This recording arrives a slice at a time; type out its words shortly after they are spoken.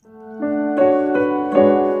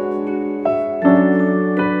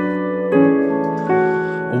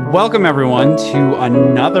Welcome, everyone, to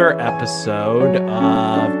another episode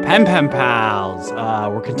of Pen Pen Pals.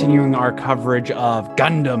 We're continuing our coverage of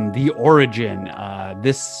Gundam, The Origin.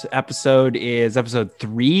 This episode is episode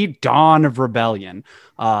 3, Dawn of Rebellion.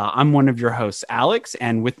 I'm one of your hosts, Alex,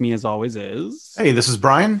 and with me, as always, is... Hey, this is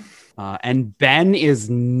Brian. And Ben is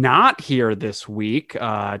not here this week,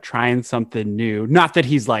 trying something new. Not that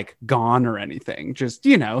he's like gone or anything, just,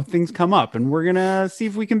 you know, things come up and we're going to see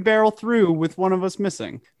if we can barrel through with one of us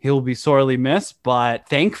missing. He'll be sorely missed, but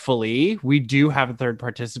thankfully we do have a third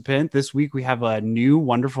participant. This week we have a new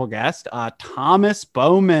wonderful guest, Thomas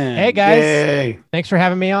Bowman. Hey guys. Yay. Thanks for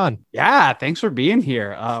having me on. Yeah, thanks for being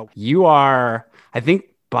here. You are, I think,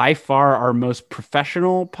 by far our most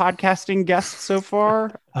professional podcasting guest so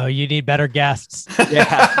far. Oh, you need better guests.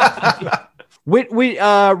 Yeah.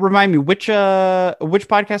 Remind me, which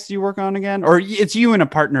podcast do you work on again? Or it's you and a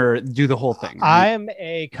partner do the whole thing, right? I'm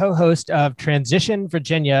a co-host of Transition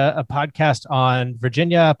Virginia, a podcast on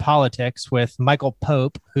Virginia politics with Michael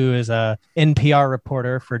Pope, who is a NPR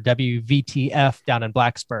reporter for WVTF down in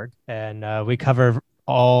Blacksburg. And we cover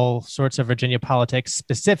all sorts of Virginia politics,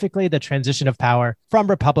 specifically the transition of power from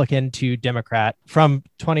Republican to Democrat from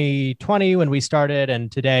 2020 when we started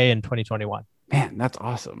and today in 2021. Man, that's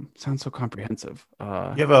awesome. Sounds so comprehensive. You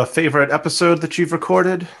have a favorite episode that you've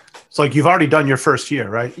recorded? It's like you've already done your first year,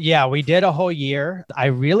 right? Yeah, we did a whole year. I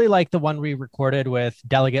really like the one we recorded with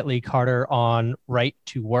Delegate Lee Carter on right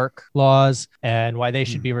to work laws and why they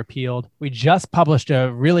should be repealed. We just published a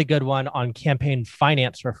really good one on campaign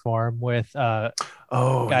finance reform with a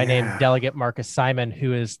guy named Delegate Marcus Simon,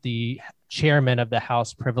 who is the chairman of the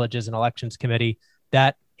House Privileges and Elections Committee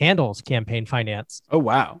that handles campaign finance. Oh,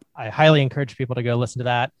 wow. I highly encourage people to go listen to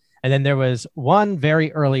that. And then there was one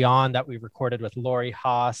very early on that we recorded with Lori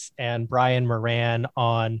Haas and Brian Moran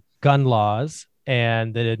on gun laws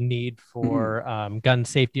and the need for gun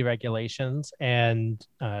safety regulations. And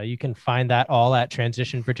you can find that all at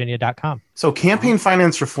transitionvirginia.com. So campaign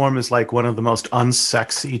finance reform is like one of the most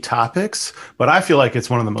unsexy topics, but I feel like it's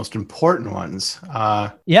one of the most important ones.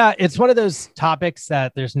 Yeah, it's one of those topics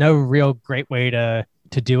that there's no real great way to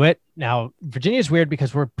do it. Now, Virginia is weird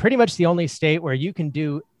because we're pretty much the only state where you can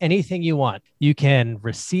do anything you want. You can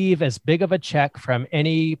receive as big of a check from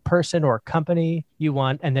any person or company you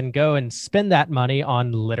want, and then go and spend that money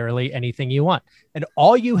on literally anything you want. And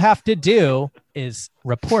all you have to do is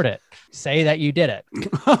report it, say that you did it.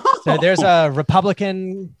 So there's a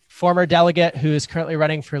Republican former delegate who is currently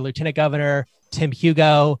running for lieutenant governor, Tim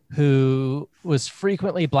Hugo, who was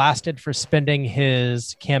frequently blasted for spending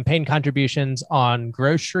his campaign contributions on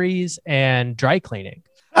groceries and dry cleaning.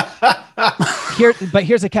 But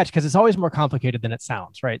here's the catch, because it's always more complicated than it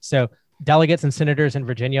sounds, right? So delegates and senators in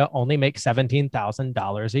Virginia only make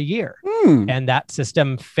 $17,000 a year. And that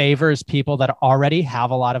system favors people that already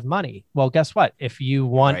have a lot of money. Well, guess what? If you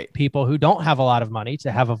want people who don't have a lot of money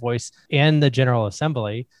to have a voice in the General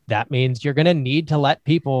Assembly, that means you're going to need to let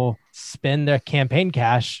people spend their campaign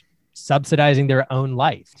cash subsidizing their own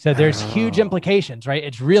life. So there's huge implications, right?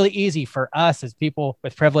 It's really easy for us as people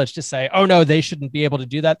with privilege to say, oh no, they shouldn't be able to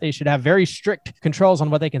do that. They should have very strict controls on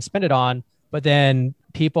what they can spend it on. But then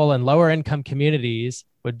people in lower income communities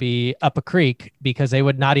would be up a creek because they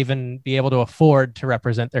would not even be able to afford to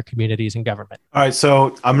represent their communities in government. All right,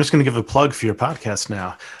 so I'm just going to give a plug for your podcast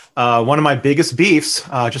now. One of my biggest beefs,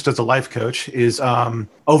 just as a life coach, is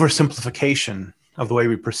oversimplification of the way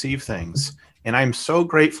we perceive things. And I'm so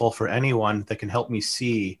grateful for anyone that can help me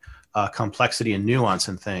see complexity and nuance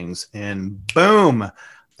in things. And boom,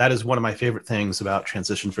 that is one of my favorite things about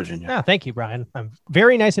Transition Virginia. Oh, thank you, Brian.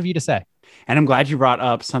 Very nice of you to say. And I'm glad you brought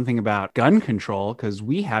up something about gun control, because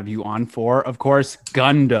we have you on for, of course,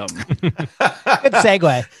 Gundam. Good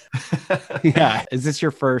segue. Yeah. Is this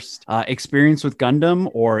your first experience with Gundam,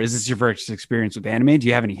 or is this your first experience with anime? Do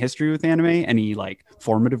you have any history with anime? Any like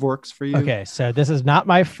formative works for you? Okay, so this is not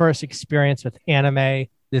my first experience with anime.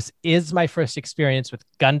 This is my first experience with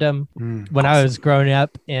Gundam. When I was growing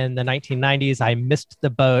up in the 1990s, I missed the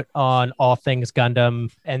boat on all things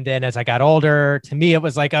Gundam. And then as I got older, to me, it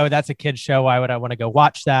was like, oh, that's a kid's show. Why would I want to go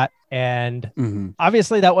watch that? And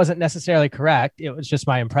obviously that wasn't necessarily correct. It was just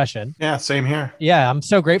my impression. Yeah, same here. Yeah, I'm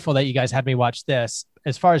so grateful that you guys had me watch this.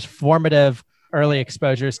 As far as formative early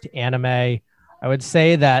exposures to anime, I would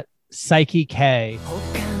say that Psyche K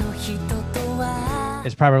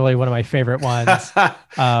is probably one of my favorite ones.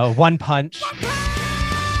 One Punch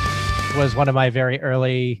was one of my very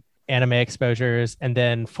early anime exposures. And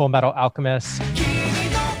then Full Metal Alchemist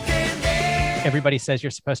Everybody says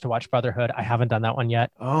you're supposed to watch Brotherhood. I haven't done that one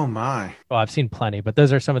yet. Oh my. Well, I've seen plenty, but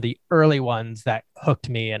those are some of the early ones that hooked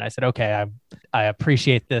me. And I said, okay, I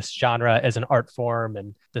appreciate this genre as an art form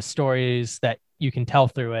and the stories that you can tell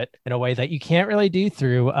through it in a way that you can't really do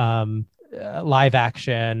through live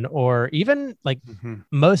action, or even like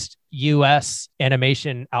most US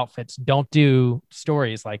animation outfits don't do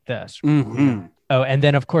stories like this. Oh, and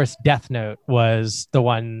then of course, Death Note was the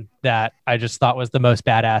one that I just thought was the most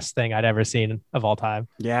badass thing I'd ever seen of all time.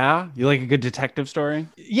 Yeah, you like a good detective story?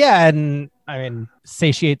 Yeah, and I mean,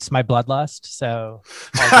 satiates my bloodlust. So,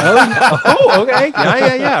 okay,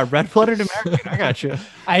 yeah. Red-blooded American. I got you.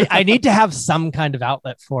 I need to have some kind of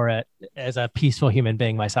outlet for it as a peaceful human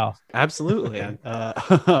being myself. Absolutely,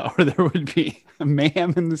 or there would be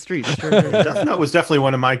mayhem in the streets. Sure. Death Note was definitely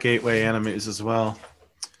one of my gateway animes as well.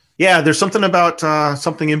 Yeah, there's something about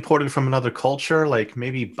something imported from another culture, like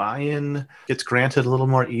maybe buy-in gets granted a little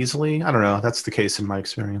more easily. I don't know. That's the case in my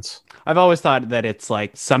experience. I've always thought that it's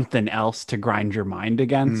like something else to grind your mind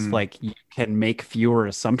against. Like you can make fewer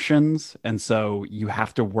assumptions, and so you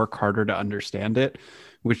have to work harder to understand it,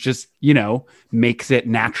 which just, makes it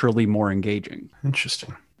naturally more engaging.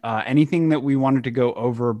 Interesting. Anything that we wanted to go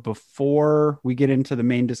over before we get into the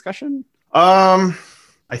main discussion?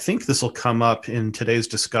 I think this will come up in today's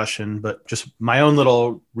discussion, but just my own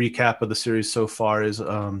little recap of the series so far is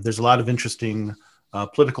there's a lot of interesting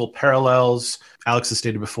political parallels. Alex has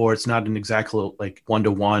stated before, it's not an exactly like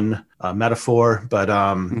one-to-one metaphor, but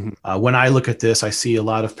when I look at this, I see a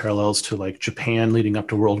lot of parallels to like Japan leading up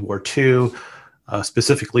to World War II,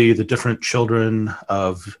 specifically the different children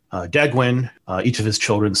of Degwin. Each of his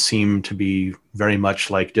children seem to be very much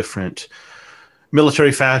like different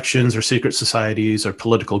military factions or secret societies or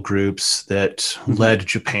political groups that led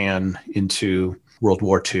Japan into World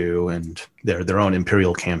War II and their own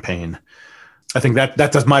imperial campaign. I think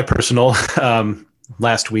that's my personal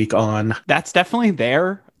last week on. That's definitely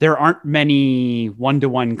there. There aren't many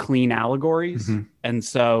one-to-one clean allegories. And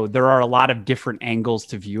so there are a lot of different angles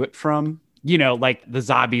to view it from. Like the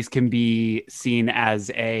Zombies can be seen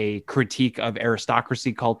as a critique of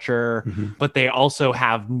aristocracy culture, but they also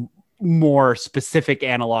have more specific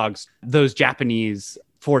analogs, those Japanese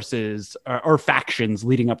forces or factions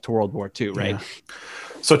leading up to World War II, right? Yeah.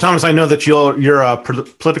 So, Thomas, I know that your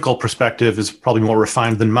political perspective is probably more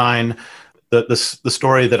refined than mine. The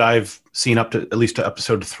story that I've seen up to at least to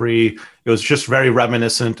episode 3, it was just very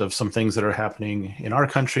reminiscent of some things that are happening in our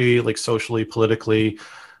country, like socially, politically,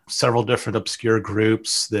 several different obscure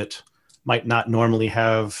groups that might not normally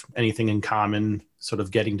have anything in common, sort of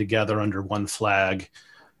getting together under one flag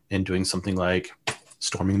and doing something like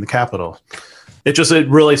storming the Capitol. It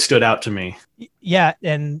really stood out to me. Yeah,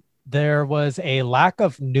 and there was a lack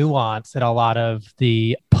of nuance in a lot of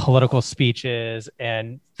the political speeches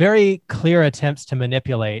and very clear attempts to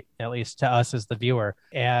manipulate, at least to us as the viewer.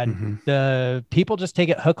 And the people just take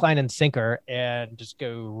it hook, line, and sinker and just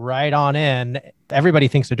go right on in. Everybody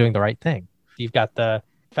thinks they're doing the right thing. You've got the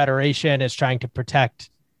Federation is trying to protect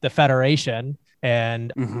the Federation,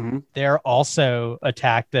 and they're also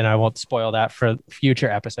attacked, and I won't spoil that for future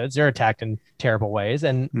episodes. They're attacked in terrible ways.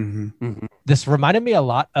 And this reminded me a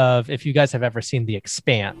lot of, if you guys have ever seen The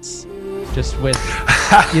Expanse, just with,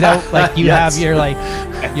 like you have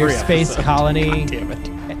your space colony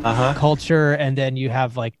culture, and then you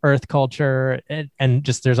have like Earth culture, and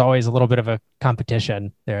just there's always a little bit of a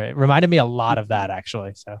competition there. It reminded me a lot of that,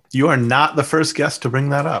 actually. So you are not the first guest to bring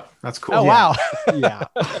that up. That's cool. Oh, wow. Yeah.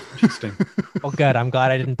 Interesting. Well, good. I'm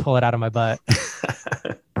glad I didn't pull it out of my butt.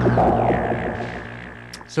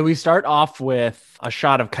 So we start off with a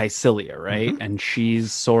shot of Kycilia, right? And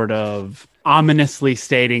she's sort of ominously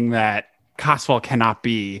stating that Casval cannot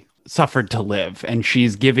be suffered to live, and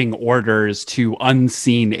she's giving orders to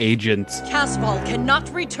unseen agents. Casval cannot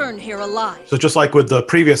return here alive. So just like with the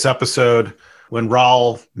previous episode, when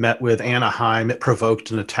Raul met with Anaheim, it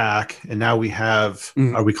provoked an attack, and now we have,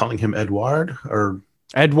 are we calling him Edward or...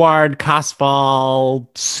 Edward, Casval,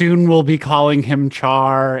 soon we'll be calling him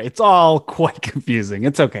Char. It's all quite confusing.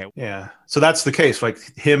 It's okay. Yeah. So that's the case. Like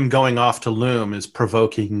him going off to Loom is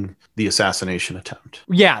provoking the assassination attempt.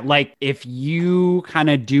 Yeah. Like if you kind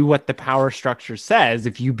of do what the power structure says,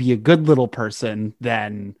 if you be a good little person,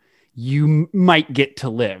 then you might get to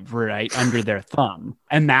live right under their thumb.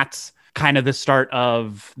 And that's kind of the start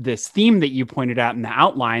of this theme that you pointed out in the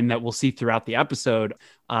outline that we'll see throughout the episode.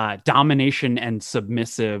 Domination and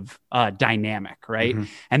submissive dynamic, right?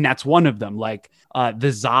 And that's one of them. Like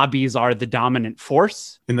the Zombies are the dominant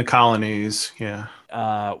force in the colonies. Yeah.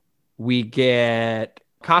 We get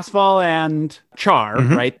Kosval and Char,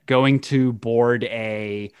 Mhm. right, going to board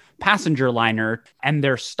a passenger liner, and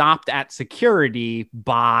they're stopped at security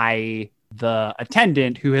by the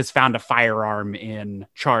attendant who has found a firearm in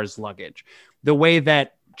Char's luggage. The way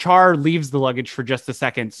that Char leaves the luggage for just a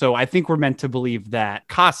second, so I think we're meant to believe that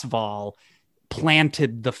Kosval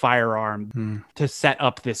planted the firearm to set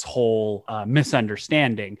up this whole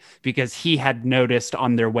misunderstanding, because he had noticed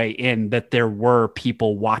on their way in that there were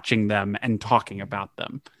people watching them and talking about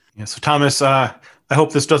them. Yeah, so Thomas, I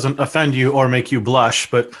hope this doesn't offend you or make you blush,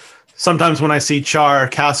 but sometimes when I see Char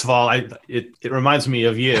Casval, it reminds me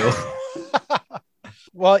of you.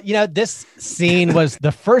 Well, this scene was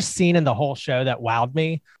the first scene in the whole show that wowed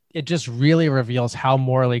me. It just really reveals how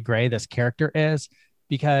morally gray this character is,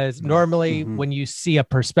 because normally when you see a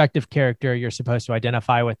perspective character, you're supposed to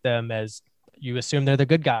identify with them as you assume they're the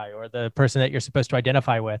good guy or the person that you're supposed to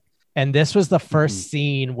identify with. And this was the first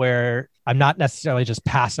scene where I'm not necessarily just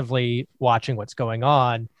passively watching what's going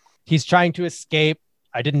on. He's trying to escape.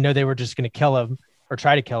 I didn't know they were just going to kill him or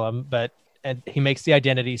try to kill him, and he makes the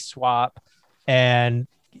identity swap, and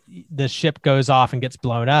the ship goes off and gets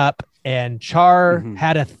blown up. And Char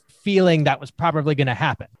had a feeling that was probably going to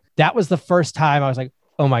happen. That was the first time I was like,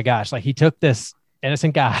 oh my gosh, like he took this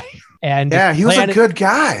innocent guy and he was a good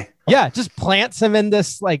guy. Yeah, just plants him in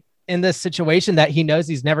this situation that he knows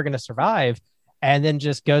he's never going to survive, and then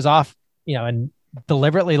just goes off, and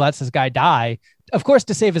deliberately lets this guy die, of course,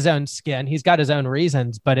 to save his own skin. He's got his own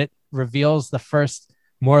reasons, but it reveals the first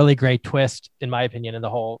morally gray twist, in my opinion, in the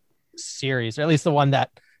whole series, or at least the one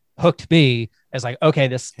that hooked me as like, okay,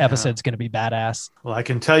 this episode's going to be badass. Well, I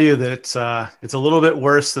can tell you that it's a little bit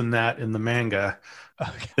worse than that in the manga.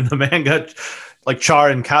 Okay. In the manga, like Char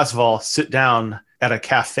and Casval sit down at a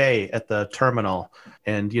cafe at the terminal,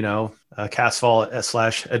 and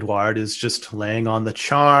Casval / Edward is just laying on the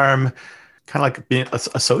charm, kind of like being a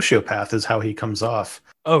sociopath is how he comes off.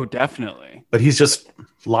 Oh, definitely. But he's just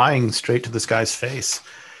lying straight to this guy's face.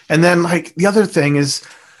 And then, like, the other thing is,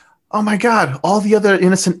 oh my God, all the other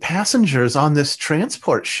innocent passengers on this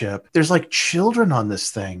transport ship. There's like children on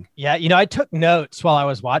this thing. Yeah, I took notes while I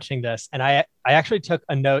was watching this, and I actually took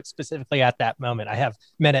a note specifically at that moment. I have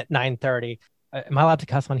minute 9:30. Am I allowed to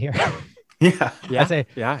cuss on here? Yeah. Yeah. I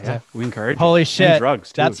say, We encourage holy it. shit, And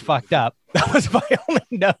drugs too. that's fucked up. That was my only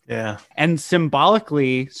note. Yeah. And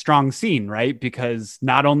symbolically strong scene, right? Because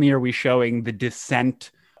not only are we showing the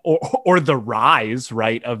descent or the rise,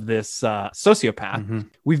 right, of this sociopath.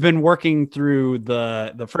 We've been working through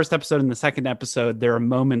the first episode and the second episode. There are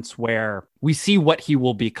moments where we see what he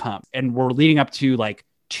will become, and we're leading up to like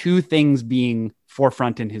two things being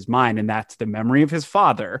forefront in his mind, and that's the memory of his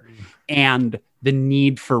father and the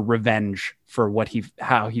need for revenge for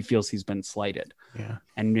how he feels he's been slighted. Yeah.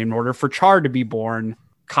 And in order for Char to be born,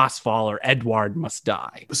 Kosval or Edward must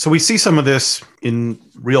die. So we see some of this in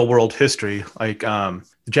real world history, like the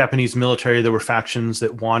Japanese military. There were factions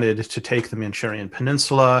that wanted to take the Manchurian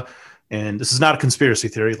Peninsula. And this is not a conspiracy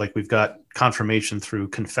theory. Like, we've got confirmation through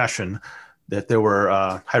confession that there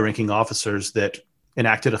were high-ranking officers that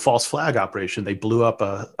enacted a false flag operation. They blew up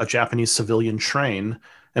a Japanese civilian train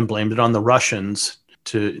and blamed it on the Russians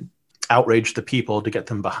to outrage the people to get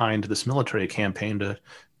them behind this military campaign to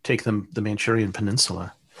take them the Manchurian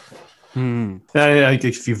Peninsula.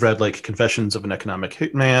 If you've read like Confessions of an Economic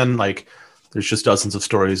Hitman, like there's just dozens of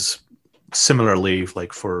stories similarly,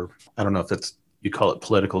 like for, I don't know if that's, you call it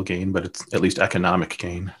political gain, but it's at least economic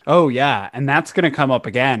gain. Oh, yeah. And that's going to come up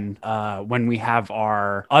again when we have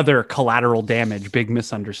our other collateral damage, big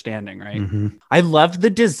misunderstanding, right? I love the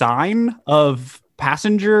design of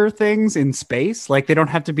passenger things in space. Like, they don't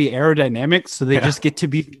have to be aerodynamic, so they just get to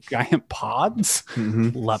be giant pods.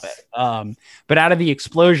 Love it. But out of the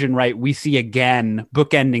explosion, right, we see again,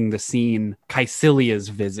 bookending the scene, Caecilia's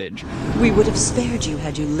visage. We would have spared you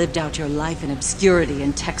had you lived out your life in obscurity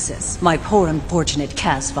in Texas, my poor unfortunate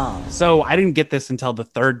Casval. So I didn't get this until the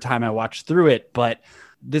third time I watched through it, but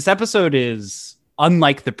this episode is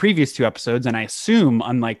unlike the previous two episodes, and I assume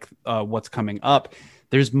unlike what's coming up.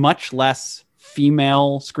 There's much less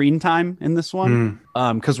female screen time in this one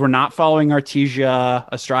because we're not following Artesia.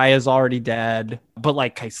 Estraya's already dead, but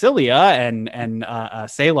like Caecilia and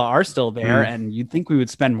Selah are still there, and you'd think we would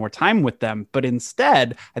spend more time with them, but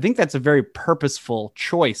instead I think that's a very purposeful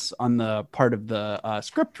choice on the part of the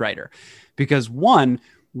script writer, because one,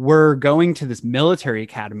 we're going to this military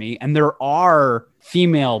academy and there are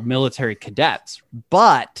female military cadets,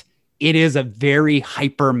 but it is a very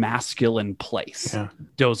hyper masculine place.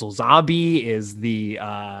 Dozal Zabi is the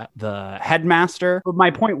headmaster. But my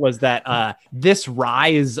point was that this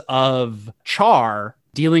rise of Char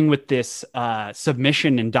dealing with this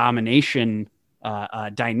submission and domination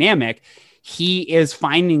dynamic, he is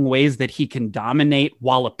finding ways that he can dominate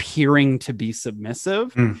while appearing to be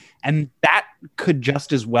submissive. And that could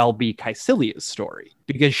just as well be Caecilia's story,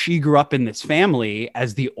 because she grew up in this family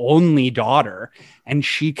as the only daughter, and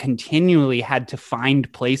she continually had to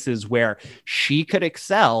find places where she could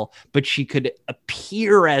excel, but she could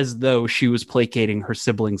appear as though she was placating her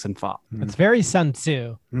siblings and father. It's very Sun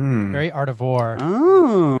Tzu, very Art of War.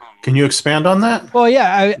 Oh, Can you expand on that? Well,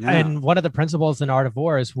 and one of the principles in Art of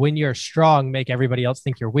War is when you're strong, make everybody else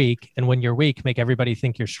think you're weak. And when you're weak, make everybody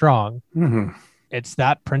think you're strong. It's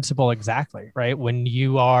that principle exactly, right? When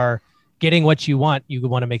you are getting what you want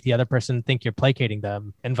to make the other person think you're placating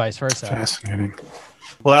them, and vice versa. Fascinating.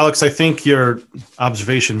 Well, Alex, I think your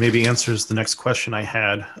observation maybe answers the next question I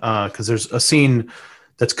had, because there's a scene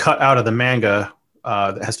that's cut out of the manga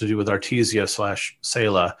that has to do with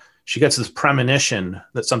Artesia/Sayla. She gets this premonition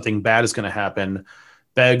that something bad is going to happen,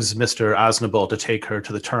 begs Mr. Aznavour to take her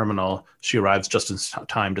to the terminal. She arrives just in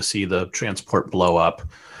time to see the transport blow up,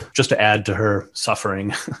 just to add to her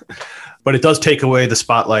suffering. But it does take away the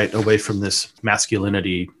spotlight away from this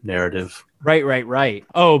masculinity narrative. Right.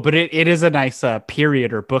 Oh, but it is a nice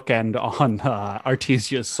period or bookend on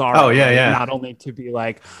Artesia's sorrow. Oh, yeah. Not only to be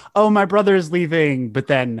like, oh, my brother's leaving, but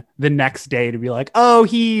then the next day to be like, oh,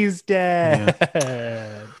 he's dead.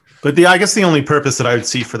 Yeah. But I guess the only purpose that I would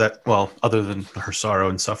see for that, well, other than her sorrow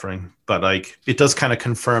and suffering, but like it does kind of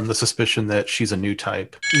confirm the suspicion that she's a new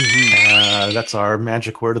type. That's our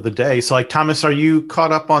magic word of the day. So, like, Thomas, are you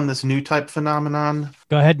caught up on this new type phenomenon?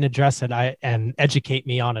 Go ahead and address it and educate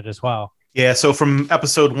me on it as well. Yeah. So from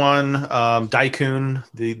episode 1, Daikun,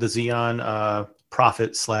 the Zeon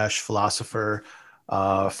prophet/philosopher,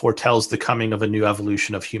 foretells the coming of a new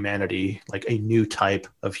evolution of humanity, like a new type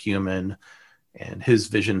of human. And his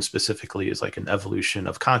vision specifically is like an evolution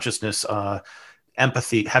of consciousness,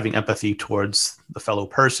 empathy, having empathy towards the fellow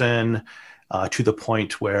person, to the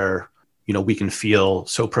point where, you know, we can feel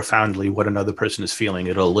so profoundly what another person is feeling.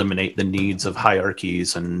 It'll eliminate the needs of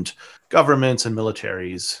hierarchies and governments and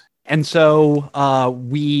militaries. And so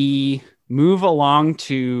we move along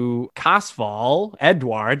to Casval,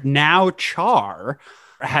 Edward, now Char,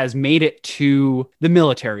 has made it to the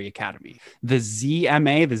military academy, the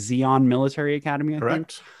ZMA, the Zeon Military Academy. I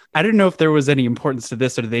think. I didn't know if there was any importance to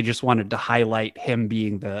this, or they just wanted to highlight him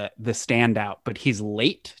being the standout, but he's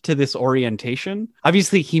late to this orientation.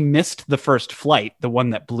 Obviously, he missed the first flight, the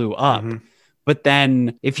one that blew up. But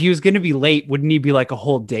then if he was going to be late, wouldn't he be like a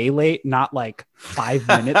whole day late, not like 5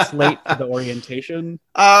 minutes late for the orientation?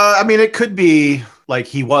 I mean, it could be like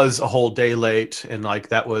he was a whole day late and like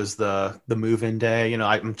that was the move-in day. You know,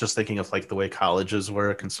 I'm just thinking of like the way colleges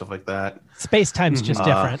work and stuff like that. Space-time's just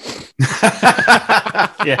different.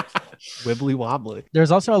 Yeah. Wibbly wobbly.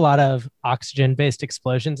 There's also a lot of oxygen-based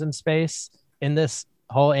explosions in space in this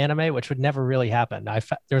whole anime, which would never really happen.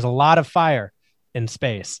 There's a lot of fire in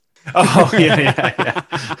space. Oh, yeah.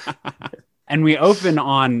 And we open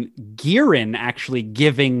on Gihren actually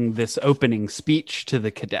giving this opening speech to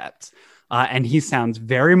the cadets. And he sounds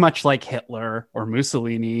very much like Hitler or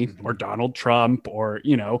Mussolini or Donald Trump, or,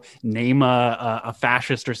 you know, name a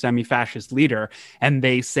fascist or semi-fascist leader. And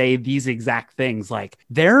they say these exact things like,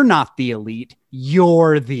 they're not the elite,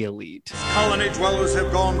 you're the elite. Colony dwellers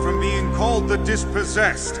have gone from being called the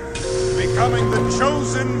dispossessed to becoming the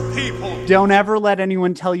chosen people. Don't ever let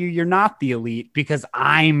anyone tell you you're not the elite, because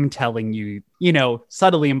I'm telling you, you know,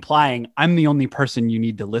 subtly implying I'm the only person you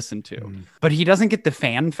need to listen to. But he doesn't get the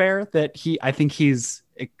fanfare that I think he's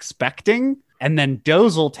expecting. And then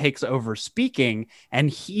Dozel takes over speaking, and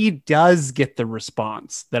he does get the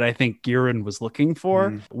response that I think Gihren was looking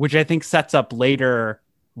for, which I think sets up later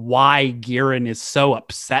why Gihren is so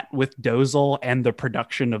upset with Dozel and the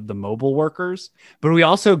production of the mobile workers. But we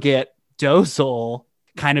also get Dozel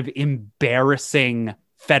kind of embarrassing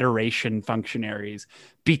Federation functionaries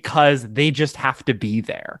because they just have to be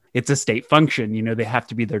there. It's a state function, you know, they have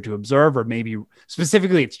to be there to observe, or maybe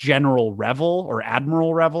specifically it's General Revel or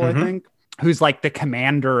Admiral Revel, I think, who's like the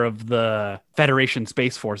commander of the Federation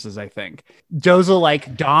Space Forces, I think. Dozel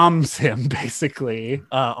like doms him basically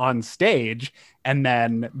on stage, and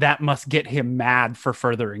then that must get him mad for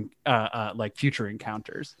further like future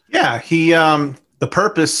encounters. Yeah, he the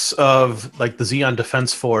purpose of like the Zeon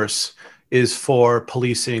Defense Force is for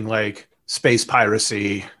policing like space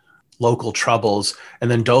piracy, local troubles, and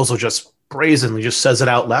then Dozel just brazenly just says it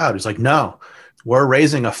out loud. He's like, "No, we're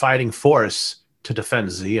raising a fighting force to defend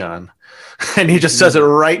Zeon." And he just says it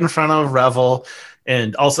right in front of Revel.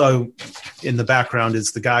 And also in the background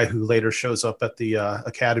is the guy who later shows up at the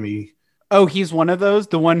academy Oh, he's one of those.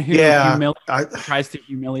 The one who Yeah, tries to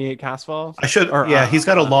humiliate Casval. I should. Or, Yeah, he's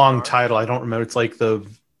got a long title. I don't remember. It's like the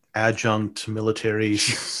adjunct military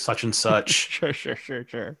such and such.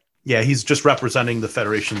 Sure. Yeah, he's just representing the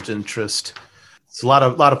Federation's interest. It's a lot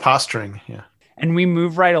of posturing. Yeah. And we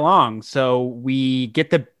move right along. So we get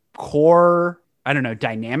the core, I don't know,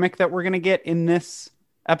 dynamic that we're going to get in this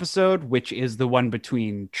episode, which is the one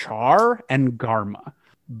between Char and Garma,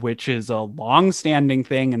 which is a long-standing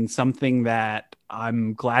thing and something that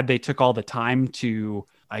I'm glad they took all the time to,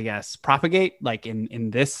 I guess, propagate, like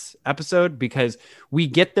in this episode, because we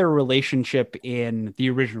get their relationship in the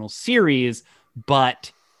original series,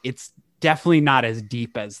 but it's definitely not as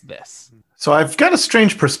deep as this. So I've got a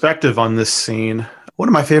strange perspective on this scene. One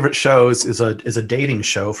of my favorite shows is a dating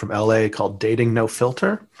show from LA called Dating No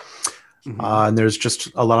Filter. Mm-hmm. And there's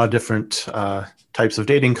just a lot of different types of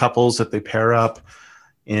dating couples that they pair up.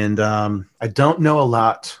 And I don't know a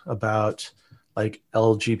lot about like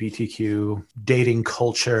LGBTQ dating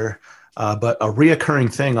culture, but a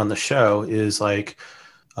reoccurring thing on the show is like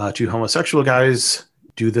two homosexual guys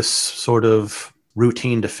do this sort of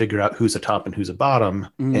routine to figure out who's a top and who's a bottom.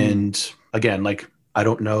 And again, like, I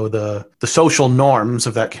don't know the social norms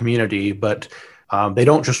of that community, but they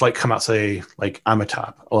don't just like come out and say like, I'm a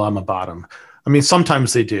top, oh, I'm a bottom. I mean,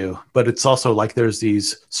 sometimes they do, but it's also like there's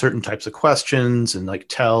these certain types of questions and like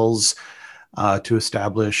tells to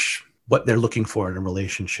establish what they're looking for in a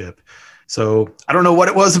relationship. So I don't know what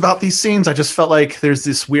it was about these scenes. I just felt like there's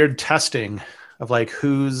this weird testing of like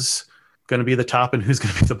who's going to be the top and who's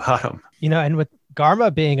going to be the bottom. You know, and with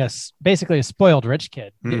Garma being basically a spoiled rich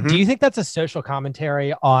kid, do you think that's a social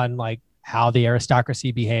commentary on like how the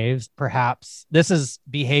aristocracy behaves? Perhaps this is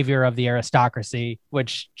behavior of the aristocracy,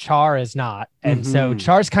 which Char is not. And so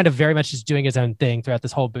Char's kind of very much just doing his own thing throughout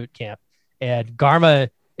this whole boot camp. And Garma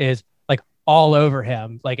is like all over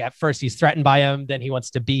him. Like at first he's threatened by him, then he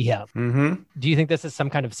wants to be him. Do you think this is some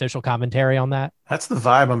kind of social commentary on that? That's the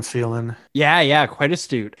vibe I'm feeling. Yeah, quite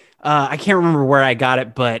astute. I can't remember where I got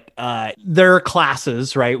it, but there are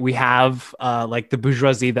classes, right? We have like the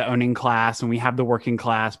bourgeoisie, the owning class, and we have the working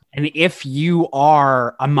class. And if you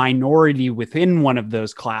are a minority within one of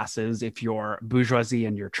those classes, if you're bourgeoisie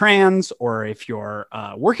and you're trans, or if you're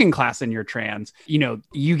working class and you're trans, you know,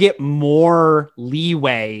 you get more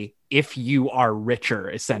leeway if you are richer,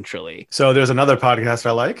 essentially. So there's another podcast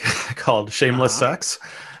I like called Shameless Sex.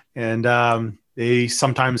 And they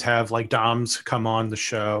sometimes have like doms come on the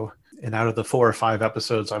show. And out of the 4 or 5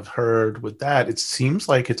 episodes I've heard with that, it seems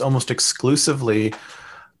like it's almost exclusively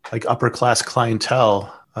like upper class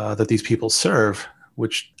clientele that these people serve,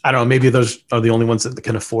 which I don't know, maybe those are the only ones that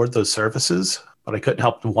can afford those services. But I couldn't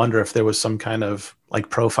help to wonder if there was some kind of like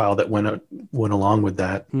profile that went along with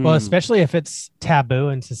that. Well, especially if it's taboo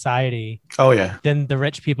in society. Oh yeah. Then the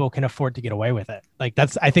rich people can afford to get away with it. Like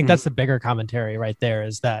I think that's the bigger commentary right there,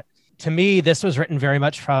 is that to me, this was written very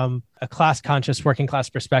much from a class conscious working class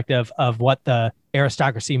perspective of what the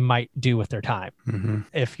aristocracy might do with their time.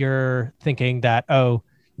 If you're thinking that, oh,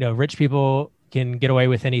 you know, rich people can get away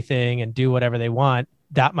with anything and do whatever they want,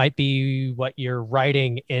 that might be what you're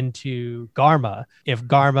writing into Garma. If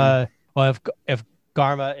Garma, if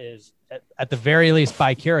Garma is at the very least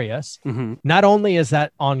bi-curious, not only is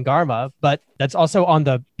that on Garma, but that's also on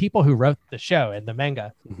the people who wrote the show and the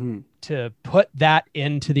manga to put that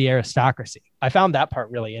into the aristocracy. I found that part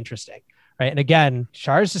really interesting. Right. And again,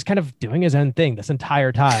 Char's just kind of doing his own thing this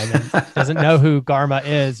entire time and doesn't know who Garma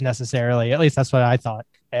is necessarily. At least that's what I thought.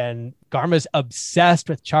 And Garma's obsessed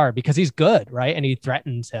with Char because he's good, right? And he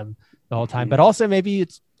threatens him the whole time. But also maybe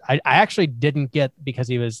I actually didn't get because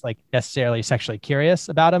he was like necessarily sexually curious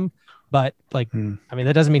about him. But like, I mean,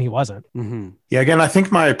 that doesn't mean he wasn't. Yeah, again, I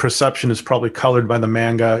think my perception is probably colored by the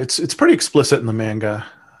manga. It's pretty explicit in the manga.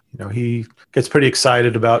 You know, he gets pretty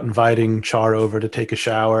excited about inviting Char over to take a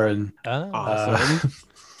shower. And, Awesome.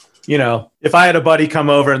 you know, if I had a buddy come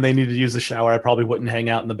over and they needed to use the shower, I probably wouldn't hang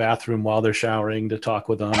out in the bathroom while they're showering to talk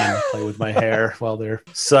with them and play with my hair while they're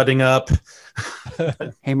sudding up.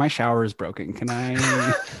 Hey, my shower is broken. Can I?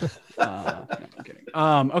 No, I'm kidding.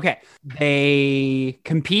 Okay. They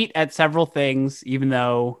compete at several things, even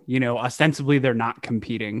though, you know, ostensibly they're not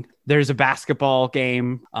competing. There's a basketball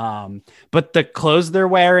game, but the clothes they're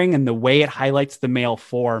wearing and the way it highlights the male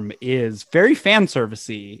form is very fan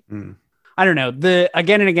servicey. I don't know.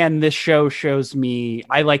 Again and again, this show shows me,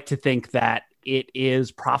 I like to think that it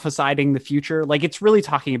is prophesying the future. Like it's really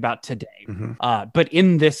talking about today. But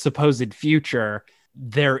in this supposed future,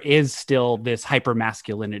 there is still this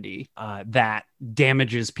hypermasculinity that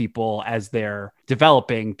damages people as they're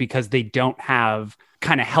developing because they don't have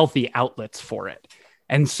kind of healthy outlets for it.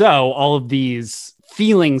 And so all of these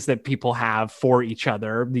feelings that people have for each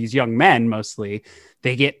other, these young men mostly,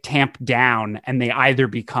 they get tamped down and they either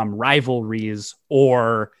become rivalries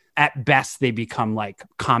or at best they become like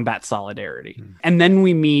combat solidarity. And then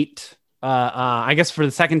we meet, I guess for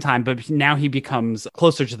the second time, but now he becomes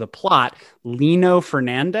closer to the plot, Lino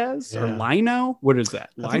Fernandez or Lino. What is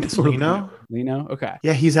that? I think it's Lino. Lino. Okay.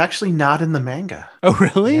 Yeah, he's actually not in the manga. Oh,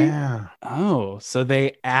 really? Yeah. Oh, so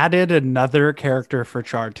they added another character for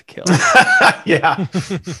Char to kill. Yeah.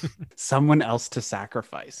 Someone else to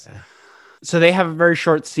sacrifice. Yeah. So they have a very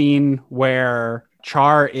short scene where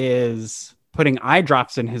Char is putting eye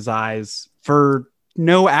drops in his eyes for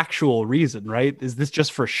no actual reason, right? Is this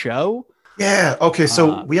just for show? Yeah. Okay.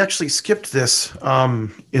 So we actually skipped this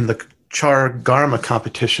in the Char Garma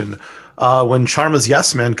competition. When Charma's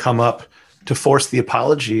yes men come up to force the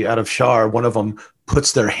apology out of Char, one of them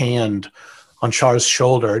puts their hand on Char's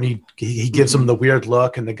shoulder and he gives him the weird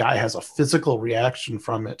look, and the guy has a physical reaction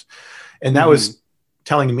from it. And that was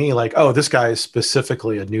telling me like, oh, this guy is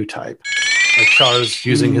specifically a new type. Like Char's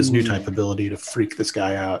using his new type ability to freak this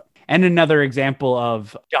guy out. And another example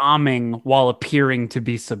of doming while appearing to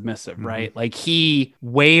be submissive, right? Like he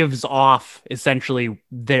waves off essentially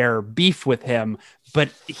their beef with him, but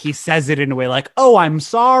he says it in a way like, oh, I'm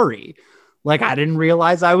sorry. Like, I didn't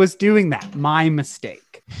realize I was doing that. My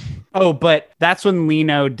mistake. Oh, but that's when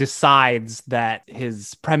Lino decides that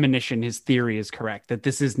his premonition, his theory is correct, that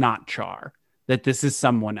this is not Char, that this is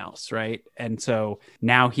someone else, right? And so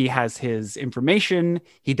now he has his information,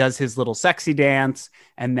 he does his little sexy dance,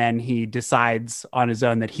 and then he decides on his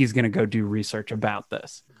own that he's going to go do research about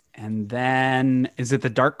this. And then, is it the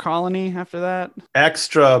Dark Colony after that?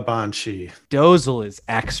 Extra Banshee. Dozle is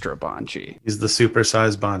extra Banshee. He's the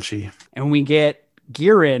supersized Banshee. And we get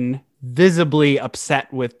Gihren visibly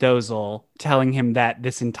upset with Dozle, telling him that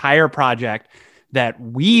this entire project that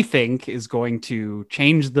we think is going to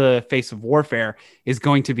change the face of warfare is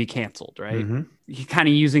going to be canceled, right? He's kind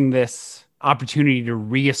of using this opportunity to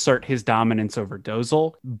reassert his dominance over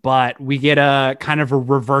Dozle, but we get a kind of a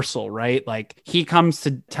reversal, right? Like he comes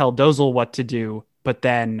to tell Dozle what to do, but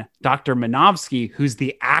then Dr. Minovsky, who's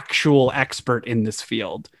the actual expert in this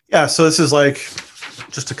field. Yeah, so this is like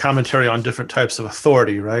just a commentary on different types of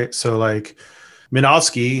authority, right? So like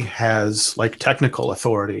Minovsky has like technical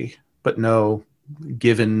authority, but no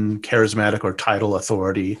given charismatic or title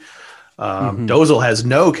authority. Dozle has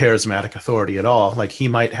no charismatic authority at all. Like he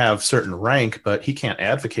might have certain rank, but he can't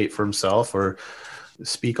advocate for himself or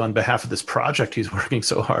speak on behalf of this project he's working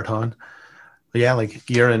so hard on. But yeah, like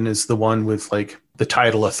Gihren is the one with like the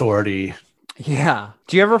title authority. Yeah.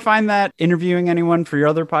 Do you ever find that interviewing anyone for your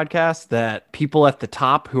other podcast that people at the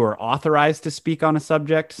top who are authorized to speak on a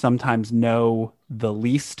subject sometimes know the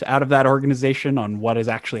least out of that organization on what is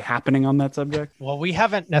actually happening on that subject? Well, we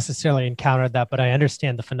haven't necessarily encountered that, but I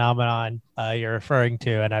understand the phenomenon you're referring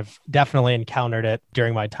to, and I've definitely encountered it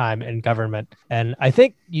during my time in government. And I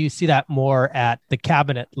think you see that more at the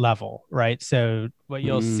cabinet level, right? So what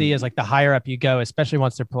you'll see is like the higher up you go, especially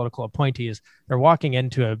once they're political appointees, they're walking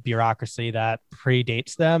into a bureaucracy that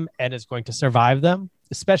predates them and is going to survive them.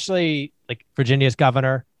 Especially like Virginia's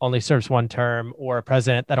governor only serves one term, or a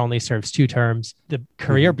president that only serves 2 terms. The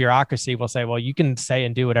career bureaucracy will say, well, you can say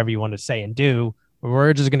and do whatever you want to say and do.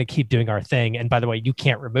 We're just going to keep doing our thing. And by the way, you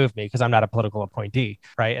can't remove me because I'm not a political appointee,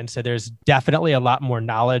 right? And so there's definitely a lot more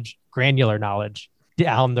knowledge, granular knowledge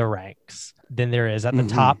down the ranks than there is at the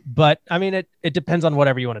top. But I mean, it depends on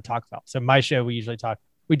whatever you want to talk about. So my show, we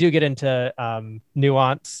do get into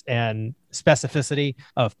nuance and specificity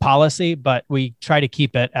of policy, but we try to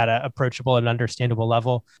keep it at an approachable and understandable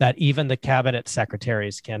level that even the cabinet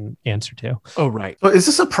secretaries can answer to. Oh, right. So is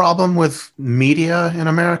this a problem with media in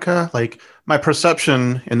America? Like my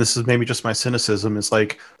perception, and this is maybe just my cynicism, is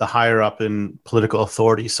like the higher up in political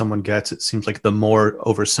authority someone gets, it seems like the more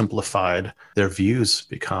oversimplified their views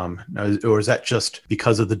become. Or is that just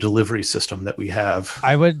because of the delivery system that we have?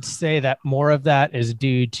 I would say that more of that is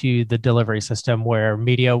due to the delivery system where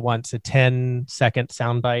media wants a 10-second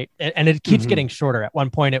soundbite, and it keeps getting shorter. At one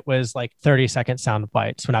point, it was like 30-second sound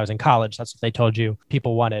bites. When I was in college, that's what they told you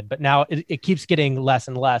people wanted. But now it keeps getting less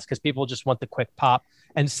and less because people just want the quick pop.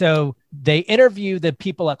 And so they interview the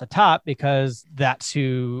people at the top because that's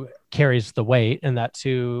who carries the weight and that's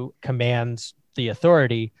who commands the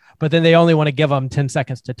authority, but then they only want to give them 10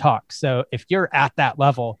 seconds to talk. So if you're at that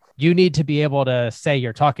level, you need to be able to say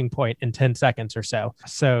your talking point in 10 seconds or so.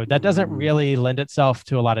 So that doesn't really lend itself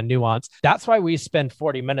to a lot of nuance. That's why we spend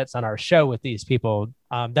 40 minutes on our show with these people.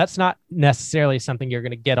 That's not necessarily something you're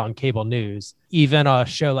going to get on cable news. Even a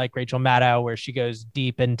show like Rachel Maddow, where she goes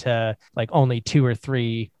deep into like only 2 or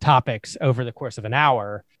 3 topics over the course of an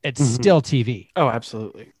hour, it's still TV. Oh,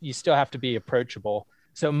 absolutely. You still have to be approachable.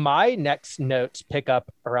 So my next notes pick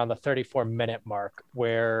up around the 34-minute mark,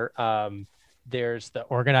 where there's the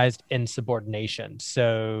organized insubordination.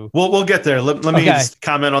 So we'll get there. Let me just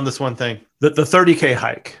comment on this one thing. The 30K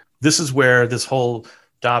hike. This is where this whole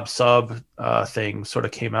Dob sub thing sort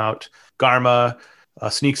of came out. Garma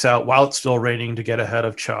sneaks out while it's still raining to get ahead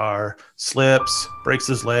of Char, slips, breaks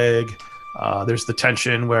his leg. There's the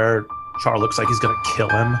tension where Char looks like he's going to kill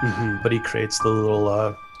him, but he creates the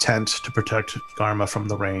little tent to protect Garma from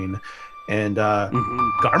the rain. And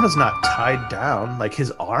Garma's not tied down. Like,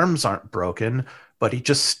 his arms aren't broken, but he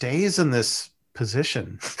just stays in this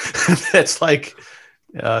position. It's like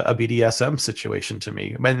a BDSM situation to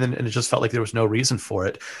me. And it just felt like there was no reason for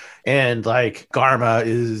it. And like, Garma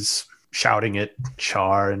is shouting at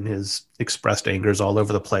Char, and his expressed anger is all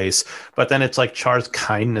over the place. But then it's like Char's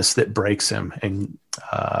kindness that breaks him, and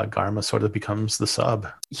Garma sort of becomes the sub.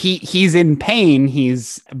 He's in pain.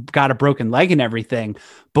 He's got a broken leg and everything.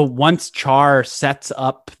 But once Char sets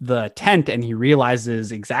up the tent and he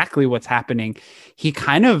realizes exactly what's happening, he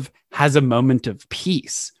kind of has a moment of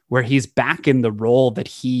peace where he's back in the role that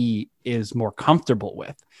he is more comfortable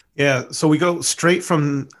with. Yeah. So we go straight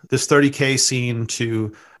from this 30K scene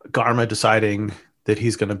to Garma deciding that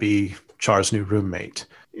he's going to be Char's new roommate.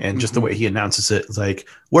 And just the way he announces it, like,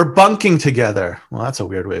 we're bunking together. Well, that's a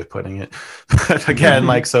weird way of putting it. But again,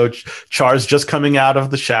 like, so Char's just coming out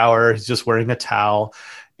of the shower. He's just wearing a towel.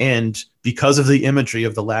 And because of the imagery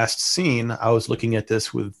of the last scene, I was looking at this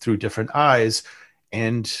through different eyes.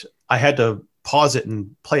 And I had to pause it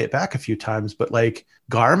and play it back a few times. But like,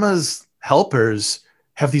 Garma's helpers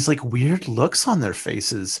have these like weird looks on their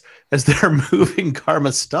faces as they're moving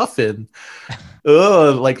Garma's stuff in.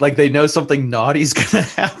 Like they know something naughty's gonna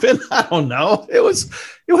happen. I don't know. It was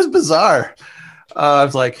bizarre. I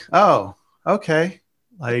was like, oh, okay.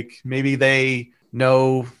 Like, maybe they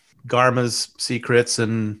know Garma's secrets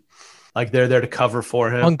and like they're there to cover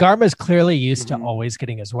for him. Well, Garma's clearly used to always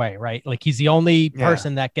getting his way, right? Like, he's the only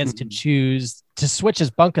person that gets to choose to switch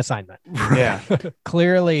his bunk assignment. Yeah.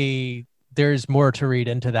 Clearly, there's more to read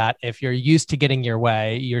into that. If you're used to getting your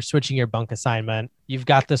way, you're switching your bunk assignment. You've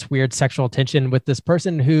got this weird sexual tension with this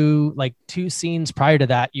person who, like, 2 scenes prior to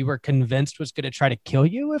that, you were convinced was going to try to kill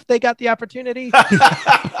you if they got the opportunity.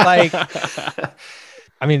 Like,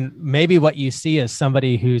 I mean, maybe what you see is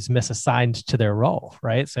somebody who's misassigned to their role,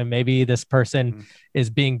 right? So maybe this person is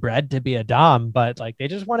being bred to be a dom, but like, they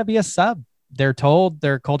just want to be a sub. They're told,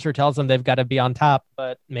 their culture tells them they've got to be on top,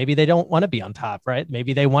 but maybe they don't want to be on top, right?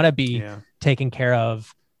 Maybe they want to be taken care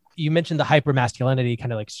of. You mentioned the hypermasculinity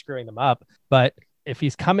kind of like screwing them up, but if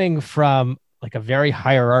he's coming from like a very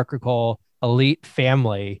hierarchical elite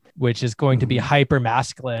family, which is going to be hyper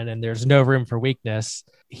masculine and there's no room for weakness,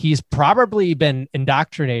 he's probably been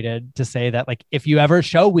indoctrinated to say that, like, if you ever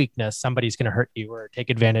show weakness, somebody's going to hurt you or take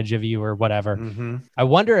advantage of you or whatever. I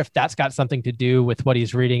wonder if that's got something to do with what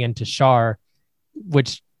he's reading into Char,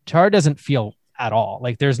 which Char doesn't feel at all.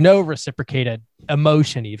 Like, there's no reciprocated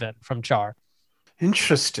emotion even from Char.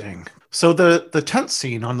 Interesting. So the tent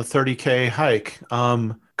scene on the 30K hike,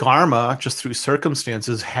 Garma, just through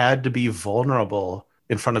circumstances, had to be vulnerable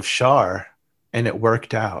in front of Char, and it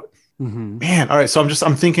worked out. Man, all right. So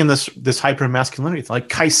I'm thinking this hyper masculinity, like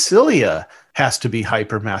Kycilia has to be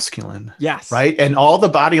hyper masculine. Yes. Right. And all the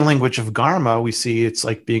body language of Garma, we see it's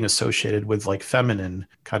like being associated with like feminine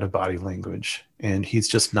kind of body language. And he's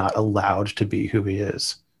just not allowed to be who he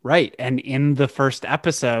is. Right. And in the first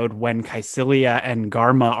episode, when Kycilia and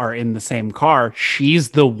Garma are in the same car, she's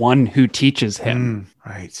the one who teaches him.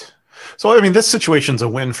 Right. So, I mean, this situation's a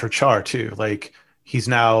win for Char too. Like, he's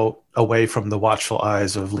now away from the watchful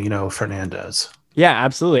eyes of Lino Fernandez. Yeah,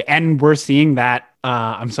 absolutely. And we're seeing that.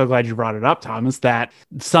 I'm so glad you brought it up, Thomas, that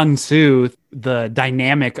Sun Tzu, the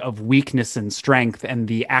dynamic of weakness and strength and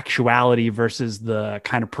the actuality versus the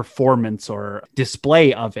kind of performance or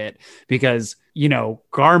display of it. Because, you know,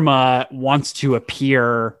 Garma wants to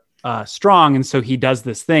appear strong. And so he does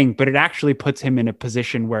this thing, but it actually puts him in a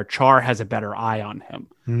position where Char has a better eye on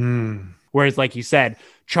him. Whereas, like you said,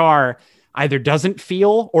 Char either doesn't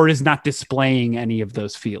feel or is not displaying any of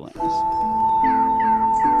those feelings.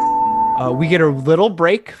 We get a little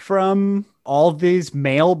break from all these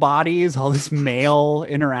male bodies, all this male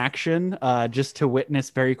interaction, just to witness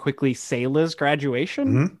very quickly Sayla's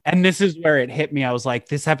graduation. Mm-hmm. And this is where it hit me. I was like,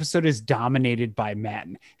 this episode is dominated by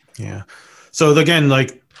men. Yeah. So again,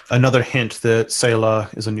 like another hint that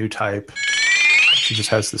Sayla is a new type. She just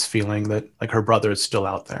has this feeling that like her brother is still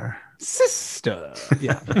out there. Sister.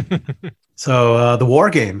 Yeah. So the war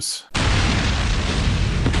games.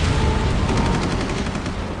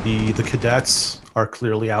 The cadets are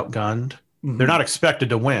clearly outgunned. Mm-hmm. They're not expected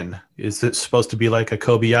to win. Is it supposed to be like a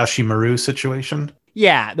Kobayashi Maru situation?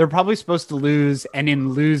 Yeah, they're probably supposed to lose, and in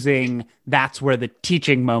losing, that's where the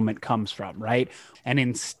teaching moment comes from, right? And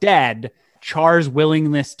instead, Char's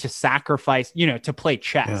willingness to sacrifice, to play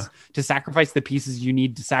chess, to sacrifice the pieces you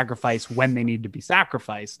need to sacrifice when they need to be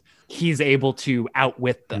sacrificed, he's able to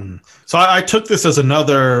outwit them. So I took this as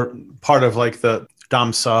another part of like the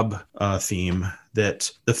Dom Sub theme,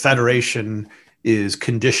 that the Federation is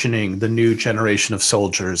conditioning the new generation of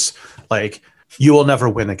soldiers. Like, you will never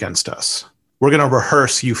win against us. We're going to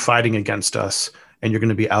rehearse you fighting against us, and you're going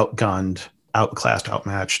to be outgunned, outclassed,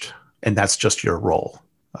 outmatched, and that's just your role.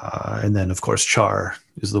 And then, of course, Char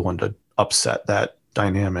is the one to upset that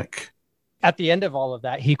dynamic. At the end of all of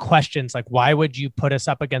that, he questions, like, why would you put us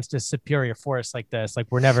up against a superior force like this? Like,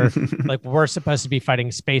 we're never, like, we're supposed to be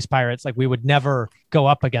fighting space pirates. Like, we would never go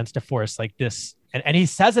up against a force like this. And he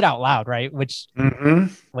says it out loud, right? Which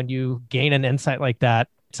when you gain an insight like that,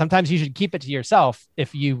 sometimes you should keep it to yourself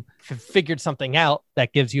if you figured something out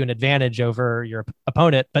that gives you an advantage over your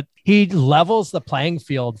opponent. But he levels the playing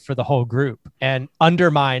field for the whole group and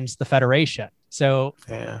undermines the Federation. So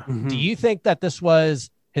do you think that this was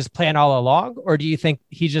his plan all along, or do you think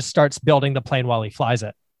he just starts building the plane while he flies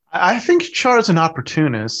it? I think Char's an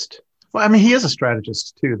opportunist. Well, I mean, he is a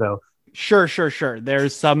strategist too, though. Sure.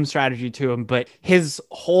 There's some strategy to him, but his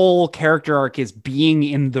whole character arc is being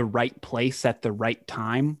in the right place at the right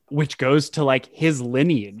time, which goes to like his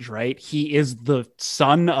lineage, right? He is the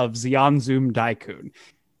son of Xian Zoom Daikun.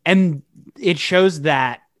 And it shows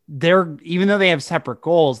that even though they have separate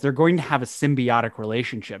goals, they're going to have a symbiotic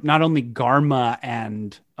relationship. Not only Garma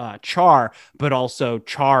and Char, but also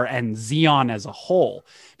Char and Xion as a whole.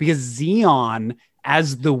 Because Xion,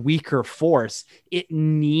 as the weaker force, it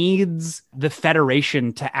needs the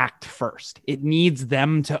Federation to act first. It needs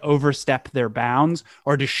them to overstep their bounds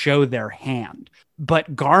or to show their hand.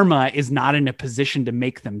 But Garma is not in a position to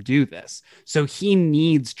make them do this. So he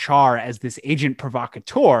needs Char as this agent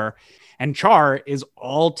provocateur, and Char is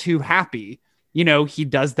all too happy. He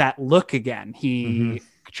does that look again. He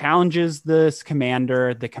challenges this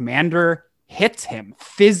commander. The commander hits him,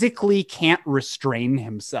 physically can't restrain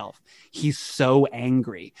himself. He's so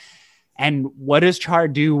angry. And what does Char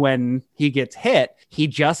do when he gets hit? He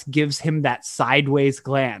just gives him that sideways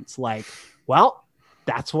glance like, well,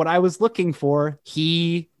 that's what I was looking for.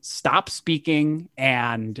 He stops speaking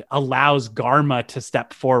and allows Garma to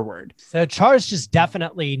step forward. So Char's just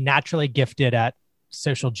definitely naturally gifted at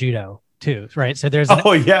social judo too, right? So there's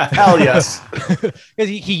hell yes. Because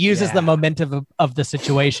he uses the momentum of the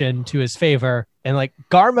situation to his favor. And like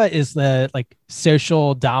Garma is the like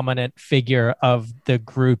social dominant figure of the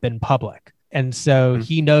group in public. And so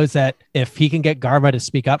he knows that if he can get Garma to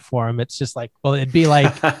speak up for him, it's just like, well, it'd be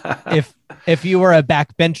like if you were a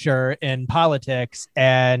backbencher in politics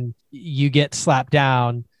and you get slapped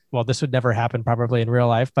down. Well, this would never happen probably in real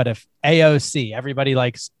life, but if AOC, everybody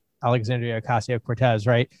likes Alexandria Ocasio-Cortez,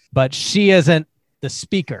 right? But she isn't the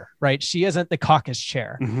speaker, right? She isn't the caucus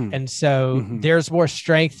chair. And so there's more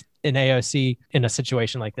strength in AOC in a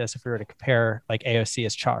situation like this. If we were to compare like AOC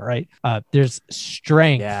as Char, right? There's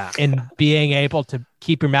strength in being able to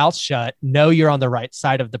keep your mouth shut, know you're on the right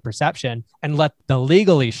side of the perception, and let the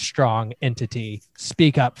legally strong entity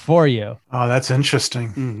speak up for you. Oh, that's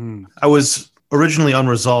interesting. I was originally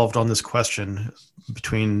unresolved on this question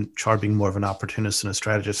between Char being more of an opportunist and a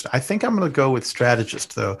strategist. I think I'm going to go with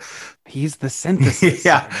strategist, though. He's the synthesis.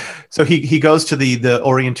 So he goes to the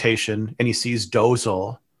orientation and he sees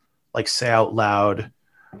Dozel like say out loud,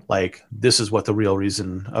 like, this is what the real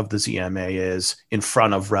reason of the ZMA is, in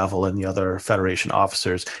front of Revel and the other Federation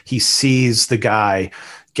officers. He sees the guy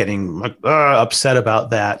getting upset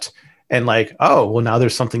about that. And like, oh, well, now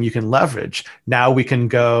there's something you can leverage. Now we can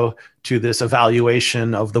go to this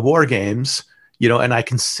evaluation of the war games, and I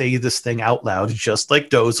can say this thing out loud, just like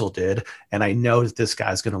Dozel did. And I know that this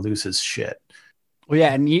guy's going to lose his shit. Well,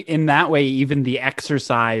 yeah. And in that way, even the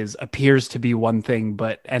exercise appears to be one thing,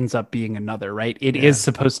 but ends up being another, right? It is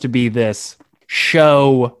supposed to be this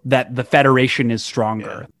show that the Federation is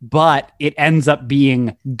stronger, but it ends up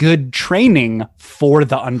being good training for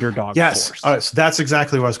the underdog force. All right, so that's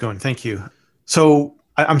exactly where I was going. Thank you. So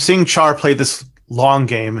I'm seeing Char play this long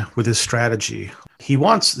game with his strategy. He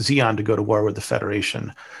wants Zeon to go to war with the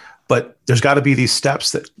Federation, but there's got to be these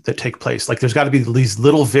steps that take place. Like there's got to be these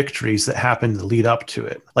little victories that happen to lead up to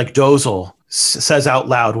it. Like Dozil says out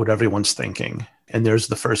loud what everyone's thinking, and there's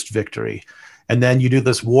the first victory. And then you do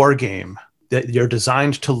this war game that you're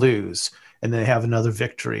designed to lose, and they have another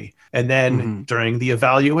victory. And then during the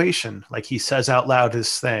evaluation, like he says out loud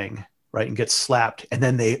his thing, right, and gets slapped. And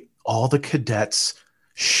then all the cadets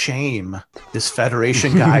shame this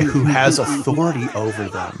Federation guy who has authority over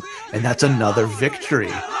them. And that's another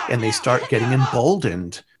victory. And they start getting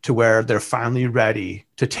emboldened to where they're finally ready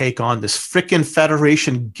to take on this freaking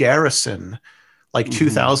Federation garrison, like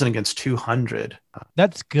 2,000 against 200.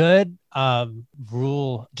 That's good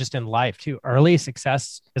rule just in life too. Early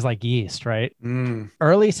success is like yeast, right?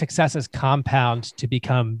 Early successes compound to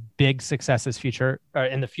become big successes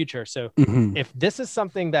in the future. So if this is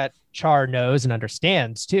something that Char knows and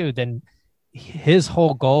understands too, then his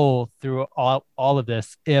whole goal through all of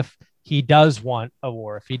this, if he does want a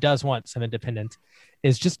war, if he does want some independence,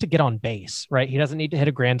 is just to get on base, right? He doesn't need to hit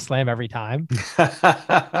a grand slam every time.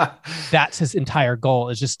 That's his entire goal,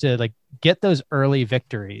 is just to like get those early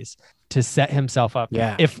victories to set himself up.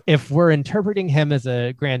 Yeah. If we're interpreting him as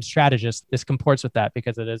a grand strategist, this comports with that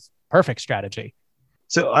because it is perfect strategy.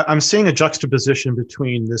 So I'm seeing a juxtaposition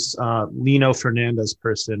between this Lino Fernandez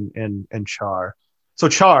person and Char. So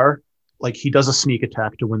Char, like he does a sneak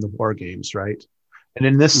attack to win the war games, right? And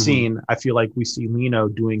in this scene, I feel like we see Lino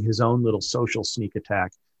doing his own little social sneak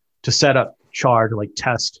attack to set up Char to like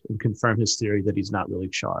test and confirm his theory that he's not really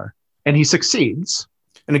Char. And he succeeds.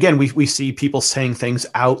 And again, we see people saying things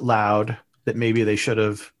out loud that maybe they should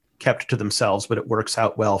have kept to themselves, but it works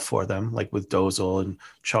out well for them, like with Dozil and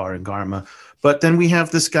Char and Garma. But then we have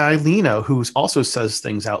this guy, Lino, who also says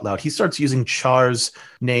things out loud. He starts using Char's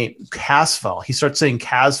name, Casval. He starts saying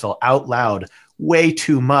Casval out loud way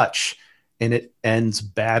too much. And it ends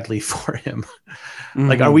badly for him.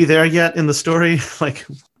 Like, are we there yet in the story? Like,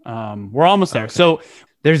 we're almost there. Okay. So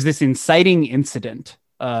there's this inciting incident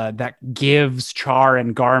that gives Char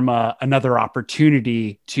and Garma another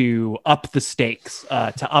opportunity to up the stakes,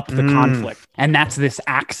 to up the conflict. And that's this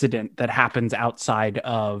accident that happens outside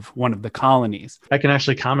of one of the colonies. I can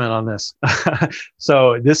actually comment on this.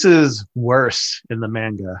 So this is worse in the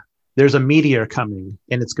manga. There's a meteor coming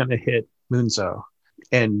and it's going to hit Munzo.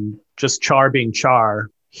 And just Char being Char,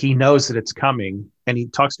 he knows that it's coming. And he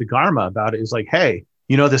talks to Garma about it. He's like, hey,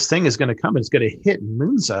 you know, this thing is going to come. It's going to hit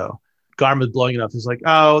Munzo. Garma's blowing it up. He's like,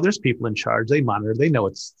 oh, there's people in charge. They monitor. They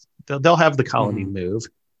know they'll have the colony move.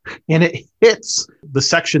 And it hits the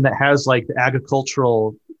section that has like the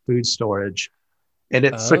agricultural food storage. And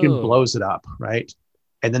it freaking blows it up, right?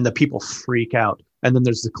 And then the people freak out. And then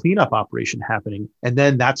there's the cleanup operation happening. And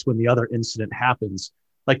then that's when the other incident happens.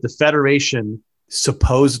 Like the Federation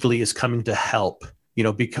supposedly is coming to help, you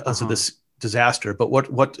know, because of this disaster. But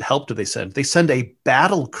what help do they send? They send a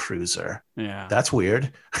battle cruiser. Yeah, that's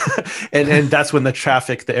weird. and that's when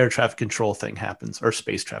the air traffic control thing happens, or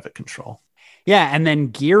space traffic control. Yeah, and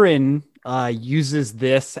then Giran uses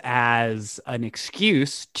this as an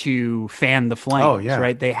excuse to fan the flames.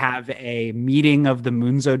 Right? They have a meeting of the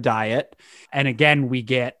Munzo Diet. And again, we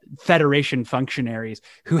get Federation functionaries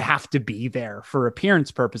who have to be there for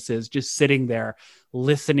appearance purposes, just sitting there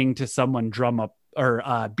listening to someone drum up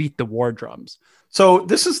or beat the war drums. So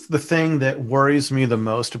this is the thing that worries me the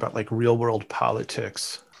most about like real world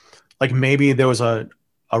politics. Like maybe there was a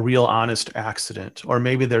real honest accident, or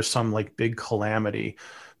maybe there's some like big calamity.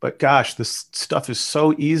 But gosh, this stuff is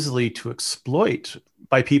so easily to exploit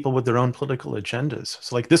by people with their own political agendas.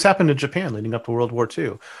 So like this happened in Japan leading up to World War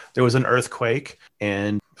II. There was an earthquake,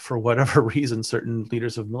 and for whatever reason, certain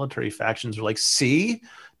leaders of military factions were like, see,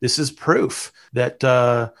 this is proof that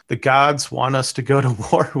the gods want us to go to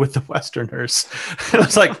war with the Westerners. And I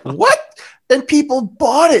was like, what? And people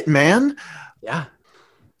bought it, man. Yeah.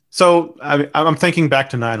 So I'm thinking back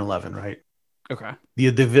to 9/11, right? Okay. The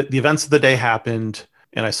events of the day happened,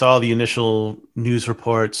 and I saw the initial news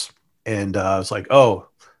reports, and I was like, oh,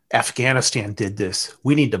 Afghanistan did this.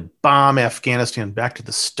 We need to bomb Afghanistan back to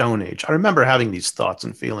the Stone Age. I remember having these thoughts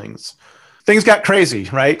and feelings. Things got crazy,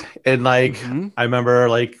 right? And like, I remember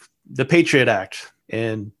like the Patriot Act.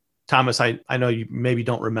 And Thomas, I know you maybe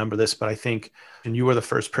don't remember this, but I think, and you were the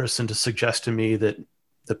first person to suggest to me that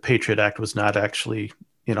the Patriot Act was not actually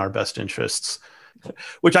in our best interests,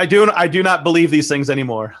 which I do not believe these things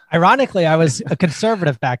anymore. Ironically, I was a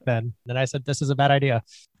conservative back then. And I said, this is a bad idea.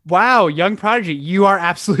 Wow, young prodigy, you are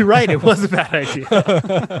absolutely right. It was a bad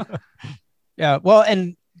idea. Yeah, well,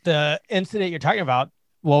 and the incident you're talking about,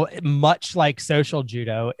 Well, much like social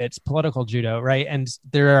judo, it's political judo, right? And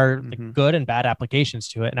there are like, good and bad applications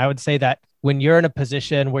to it. And I would say that when you're in a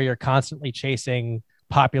position where you're constantly chasing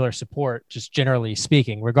popular support, just generally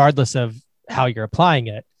speaking, regardless of how you're applying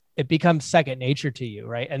it, it becomes second nature to you,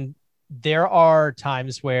 right? And there are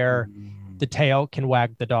times where the tail can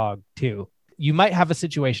wag the dog too. You might have a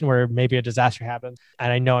situation where maybe a disaster happens.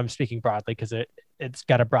 And I know I'm speaking broadly because it's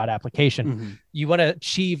got a broad application. You want to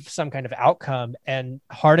achieve some kind of outcome, and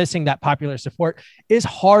harnessing that popular support is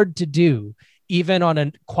hard to do even on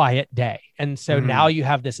a quiet day. And so now you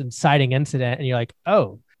have this inciting incident and you're like,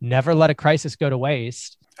 oh, never let a crisis go to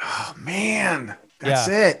waste. Oh man, that's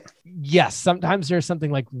it. Yes. Sometimes there's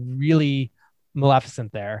something like really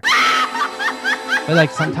maleficent there. But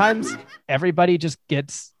like sometimes everybody just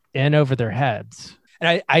gets in over their heads.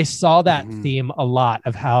 And I saw that theme a lot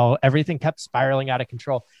of how everything kept spiraling out of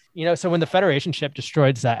control. You know, so when the Federation ship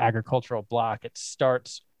destroys that agricultural block, it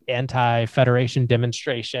starts anti-Federation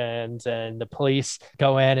demonstrations, and the police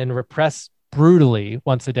go in and repress brutally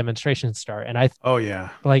once the demonstrations start. And I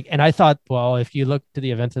thought, well, if you look to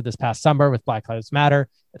the events of this past summer with Black Lives Matter,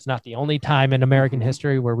 it's not the only time in American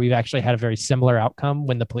history where we've actually had a very similar outcome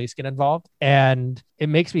when the police get involved. And it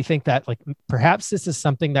makes me think that like perhaps this is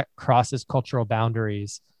something that crosses cultural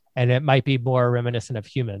boundaries, and it might be more reminiscent of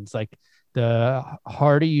humans. Like the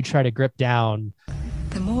harder you try to grip down,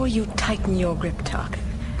 the more you tighten your grip, Tarkin,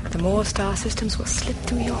 the more star systems will slip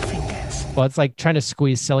through your fingers. Well, it's like trying to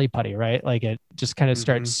squeeze silly putty, right? Like it just kind of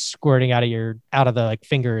starts squirting out of the like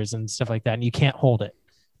fingers and stuff like that. And you can't hold it.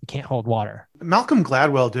 You can't hold water. Malcolm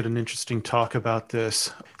Gladwell did an interesting talk about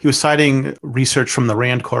this. He was citing research from the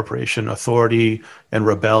Rand Corporation, Authority and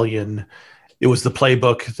Rebellion. It was the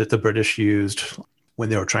playbook that the British used when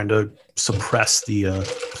they were trying to suppress the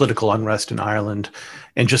political unrest in Ireland,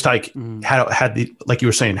 and just like had the, like you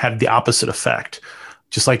were saying, had the opposite effect.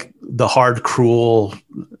 Just like the hard, cruel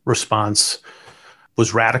response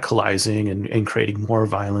was radicalizing and creating more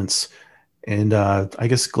violence. And I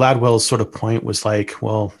guess Gladwell's sort of point was like,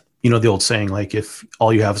 well, you know, the old saying, like, if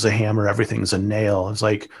all you have is a hammer, everything's a nail. It's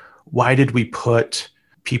like, why did we put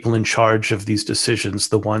people in charge of these decisions,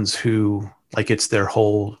 the ones who, like, it's their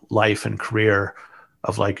whole life and career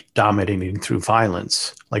of, like, dominating through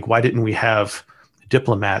violence? Like, why didn't we have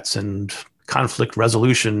diplomats and conflict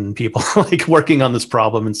resolution people like working on this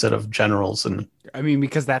problem instead of generals? And I mean,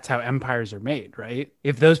 because that's how empires are made, right?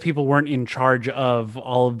 If those people weren't in charge of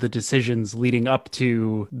all of the decisions leading up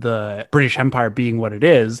to the British Empire being what it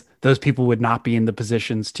is, those people would not be in the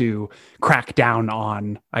positions to crack down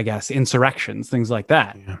on, I guess, insurrections, things like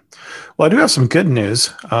that. Yeah. Well, I do have some good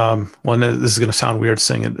news. Well, this is going to sound weird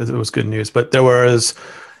saying it was good news, but there was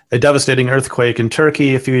a devastating earthquake in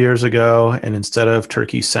Turkey a few years ago. And instead of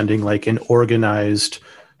Turkey sending like an organized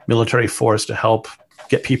military force to help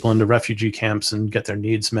get people into refugee camps and get their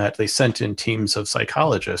needs met, they sent in teams of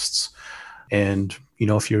psychologists. And, you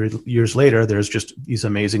know, a few years later, there's just these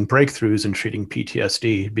amazing breakthroughs in treating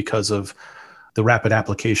PTSD because of the rapid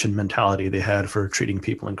application mentality they had for treating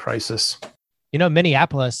people in crisis. You know,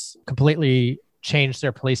 Minneapolis completely changed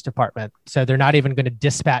their police department. So they're not even going to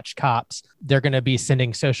dispatch cops. They're going to be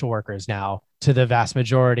sending social workers now to the vast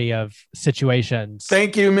majority of situations.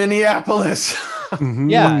 Thank you, Minneapolis.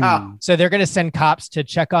 Yeah. Wow. So they're going to send cops to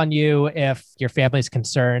check on you if your family's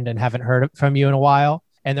concerned and haven't heard from you in a while.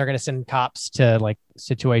 And they're going to send cops to like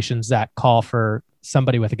situations that call for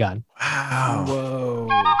somebody with a gun. Wow. Whoa.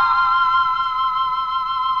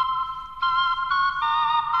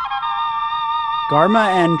 Garma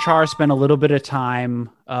and Char spent a little bit of time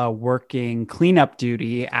working cleanup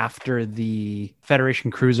duty after the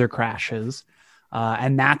Federation cruiser crashes.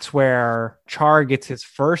 And that's where Char gets his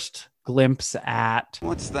first glimpse at...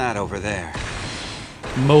 What's that over there?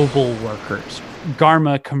 Mobile workers.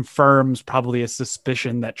 Garma confirms probably a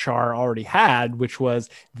suspicion that Char already had, which was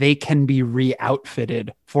they can be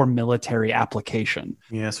re-outfitted for military application.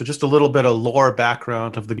 Yeah, so just a little bit of lore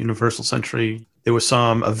background of the Universal Century. There was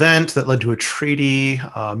some event that led to a treaty.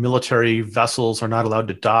 Military vessels are not allowed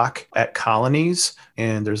to dock at colonies,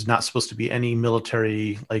 and there's not supposed to be any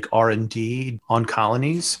military like R&D on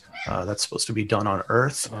colonies. That's supposed to be done on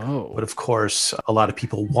Earth. Oh. But of course, a lot of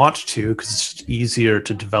people want to because it's easier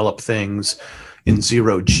to develop things in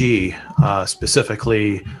zero G,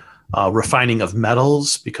 specifically refining of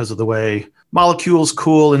metals because of the way molecules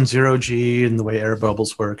cool in zero G and the way air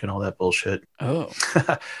bubbles work and all that bullshit. Oh.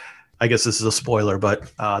 I guess this is a spoiler,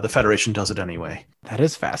 but the Federation does it anyway. That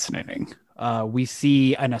is fascinating. we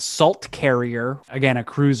see an assault carrier, again, a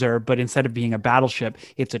cruiser, but instead of being a battleship,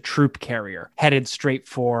 it's a troop carrier headed straight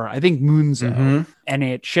for, I think, Moonzo. And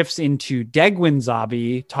it shifts into Degwin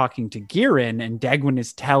Zabi talking to Giran, and Degwin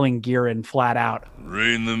is telling Giran flat out,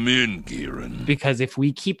 rein them in, Giran. Because if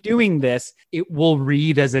we keep doing this, it will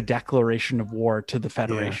read as a declaration of war to the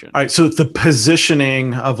Federation. All right, so the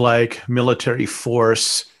positioning of like military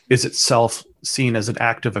force is itself seen as an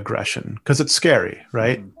act of aggression because it's scary,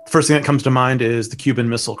 right? First thing that comes to mind is the Cuban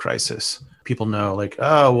Missile Crisis. People know like,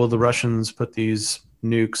 oh, well, the Russians put these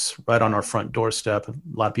nukes right on our front doorstep. A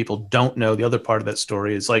lot of people don't know the other part of that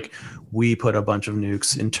story is like we put a bunch of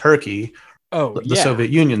nukes in Turkey, the Soviet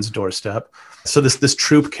Union's doorstep. So this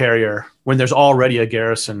troop carrier, when there's already a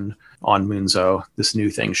garrison on Moonzo, this new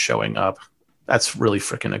thing showing up, that's really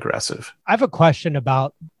freaking aggressive. I have a question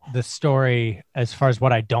about the story as far as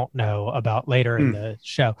what I don't know about later in the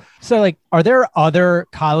show. So like, are there other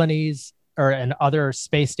colonies and other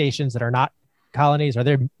space stations that are not colonies? Are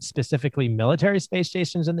there specifically military space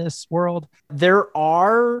stations in this world? There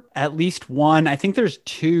are at least one. I think there's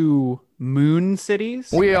 2 moon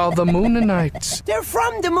cities. We are the Moonanites. They're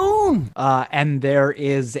from the moon. And there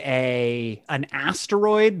is an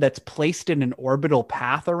asteroid that's placed in an orbital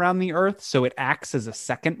path around the Earth, so it acts as a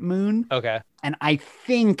second moon. Okay. And I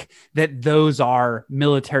think that those are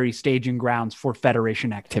military staging grounds for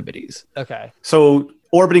Federation activities. Okay. So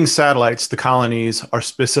orbiting satellites, the colonies, are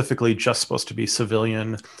specifically just supposed to be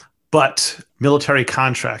civilian, but military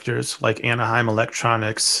contractors like Anaheim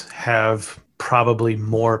Electronics have probably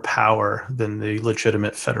more power than the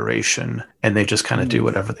legitimate Federation, and they just kind of do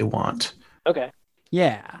whatever they want. Okay.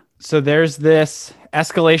 Yeah. So there's this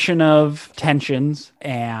escalation of tensions,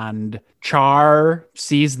 and Char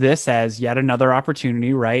sees this as yet another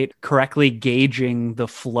opportunity, right? Correctly gauging the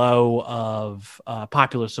flow of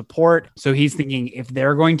popular support. So he's thinking, if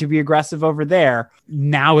they're going to be aggressive over there,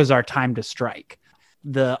 now is our time to strike.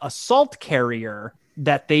 The assault carrier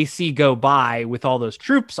that they see go by with all those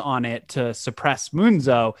troops on it to suppress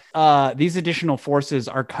Moonzo, these additional forces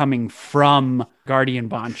are coming from Guardian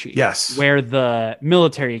Banshee, yes, where the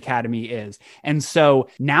military academy is. And so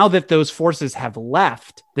now that those forces have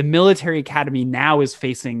left, the military academy now is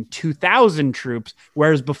facing 2,000 troops,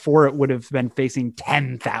 whereas before it would have been facing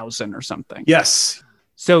 10,000 or something. Yes.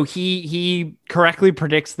 So he correctly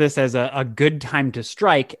predicts this as a good time to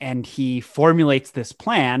strike, and he formulates this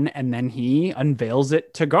plan, and then he unveils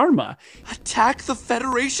it to Garma. Attack the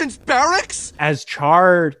Federation's barracks? As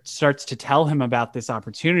Char starts to tell him about this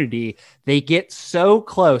opportunity, they get so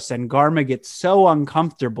close, and Garma gets so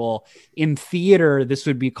uncomfortable. In theater, this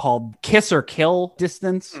would be called kiss or kill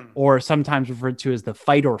distance, or sometimes referred to as the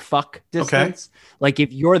fight or fuck distance. Okay. Like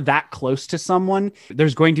if you're that close to someone,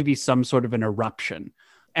 there's going to be some sort of an eruption.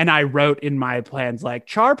 And I wrote in my plans, like,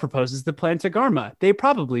 Char proposes the plan to Garma. They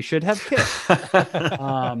probably should have kissed.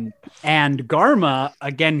 And Garma,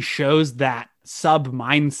 again, shows that sub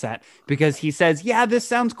mindset because he says, yeah, this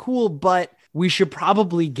sounds cool, but we should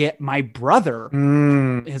probably get my brother.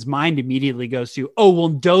 His mind immediately goes to, oh, well,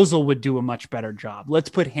 Dozel would do a much better job. Let's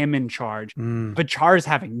put him in charge. But Char's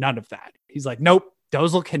having none of that. He's like, nope.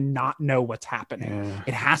 Dozel cannot know what's happening. Yeah.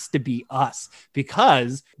 It has to be us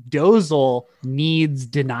because Dozel needs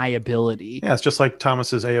deniability. Yeah, it's just like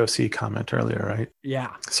Thomas's AOC comment earlier, right?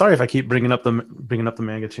 Yeah. Sorry if I keep bringing up the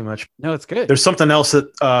manga too much. No, it's good. There's something else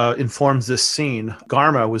that informs this scene.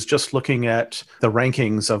 Garma was just looking at the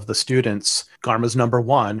rankings of the students. Garma's number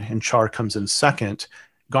 1, and Char comes in second.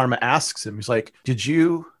 Garma asks him, he's like, did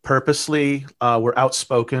you purposely were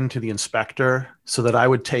outspoken to the inspector so that I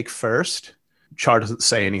would take first? Char doesn't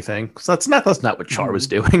say anything. So that's not what Char was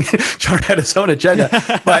doing. Char had his own agenda.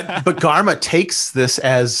 But Garma takes this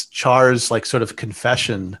as Char's like sort of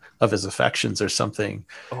confession of his affections or something.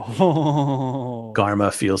 Oh.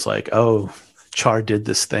 Garma feels like, oh, Char did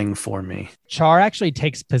this thing for me. Char actually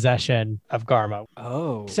takes possession of Garma.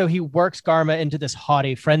 Oh. So he works Garma into this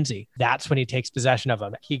haughty frenzy. That's when he takes possession of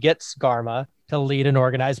him. He gets Garma to lead an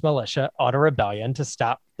organized militia on a rebellion to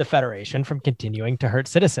stop the Federation from continuing to hurt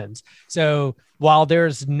citizens. So while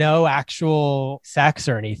there's no actual sex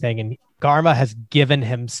or anything, and Garma has given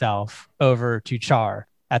himself over to Char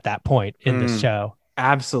at that point in this show.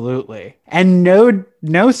 Absolutely. And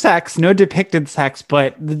no sex, no depicted sex,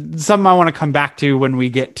 but something I want to come back to when we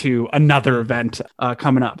get to another event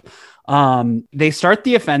coming up. They start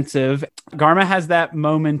the offensive. Garma has that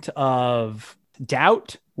moment of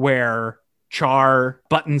doubt where Char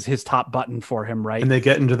buttons his top button for him, right? And they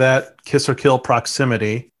get into that kiss or kill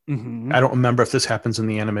proximity. Mm-hmm. I don't remember if this happens in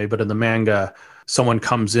the anime, but in the manga, someone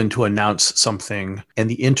comes in to announce something, and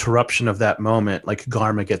the interruption of that moment, like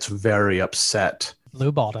Garma gets very upset.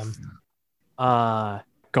 Blue balled him.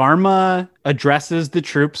 Garma addresses the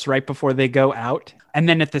troops right before they go out. And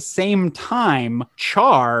then at the same time,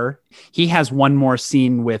 Char, he has one more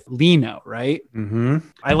scene with Lino, right? Mm-hmm.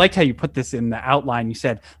 I liked how you put this in the outline. You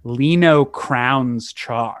said Lino crowns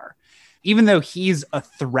Char. Even though he's a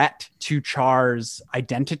threat to Char's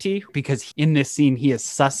identity, because in this scene, he is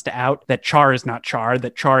sussed out that Char is not Char,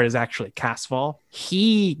 that Char is actually Casval.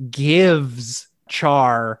 He gives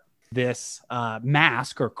Char this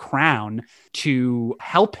mask or crown to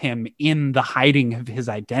help him in the hiding of his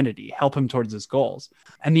identity, help him towards his goals.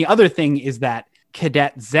 And the other thing is that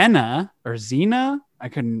Cadet Xena, or Xena, I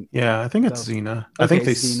couldn't. Yeah, I think it's Xena. I think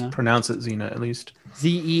they pronounce it Xena at least.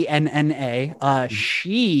 Zenna.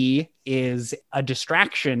 She is a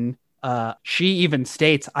distraction. She even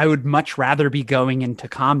states, I would much rather be going into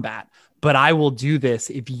combat, but I will do this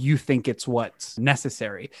if you think it's what's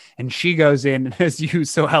necessary. And she goes in, and as you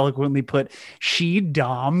so eloquently put, she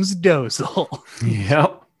doms Dozle.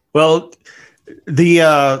 Yep. Well,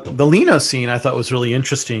 the Lino scene I thought was really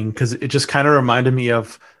interesting because it just kind of reminded me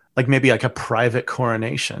of maybe a private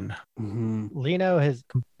coronation. Mm-hmm. Lino has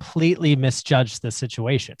completely misjudged the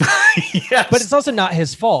situation. Yes. But it's also not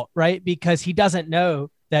his fault, right? Because he doesn't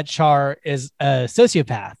know that Char is a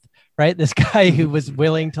sociopath. Right, this guy who was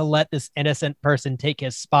willing to let this innocent person take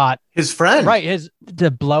his spot, his friend, right, to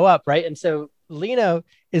blow up, right, and so Lino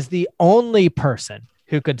is the only person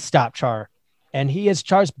who could stop Char, and he is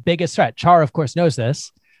Char's biggest threat. Char, of course, knows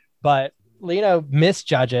this, but Lino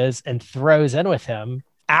misjudges and throws in with him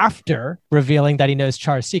after revealing that he knows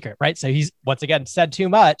Char's secret, right? So he's once again said too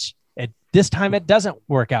much. This time it doesn't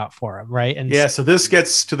work out for him, right? And yeah, so this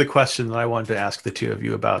gets to the question that I wanted to ask the two of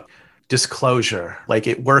you about. Disclosure.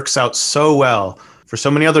 It works out so well for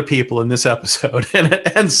so many other people in this episode and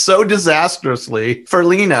it ends so disastrously for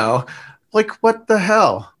Lino. What the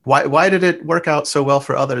hell? Why did it work out so well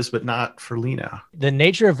for others but not for Lino? The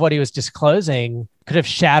nature of what he was disclosing could have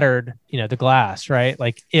shattered, the glass, right?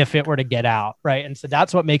 If it were to get out, right? And so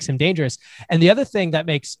that's what makes him dangerous. And the other thing that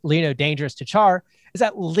makes Lino dangerous to Char is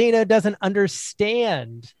that Lino doesn't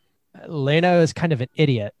understand. Lino is kind of an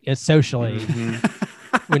idiot socially. Mm-hmm.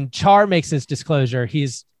 When Char makes his disclosure,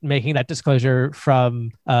 he's making that disclosure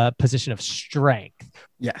from a position of strength.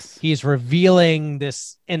 Yes. He's revealing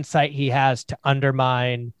this insight he has to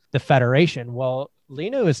undermine the Federation. Well,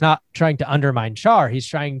 Lino is not trying to undermine Char. He's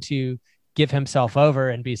trying to give himself over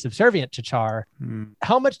and be subservient to Char.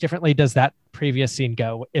 How much differently does that previous scene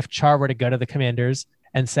go if Char were to go to the commanders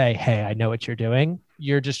and say, hey, I know what you're doing.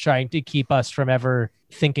 You're just trying to keep us from ever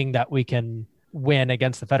thinking that we can win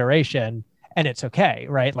against the Federation. And it's okay,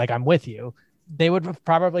 right? I'm with you. They would have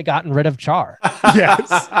probably gotten rid of Char.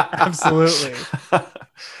 Yes, absolutely.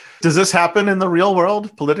 Does this happen in the real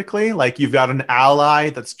world politically? You've got an ally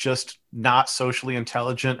that's just not socially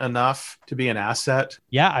intelligent enough to be an asset?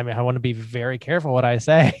 Yeah, I want to be very careful what I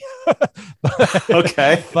say.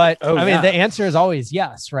 Okay. But the answer is always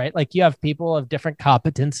yes, right? You have people of different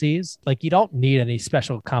competencies. You don't need any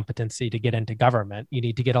special competency to get into government. You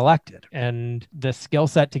need to get elected. And the skill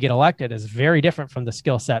set to get elected is very different from the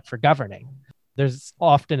skill set for governing. There's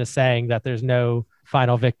often a saying that there's no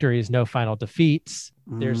final victories, no final defeats.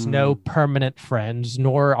 There's no permanent friends,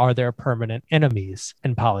 nor are there permanent enemies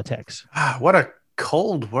in politics. What a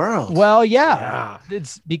cold world. Well, yeah.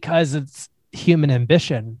 It's because it's human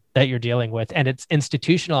ambition that you're dealing with, and it's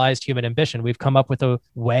institutionalized human ambition. We've come up with a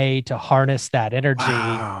way to harness that energy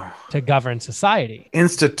to govern society.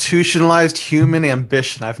 Institutionalized human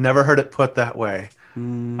ambition. I've never heard it put that way.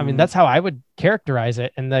 That's how I would characterize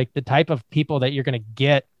it. And the type of people that you're going to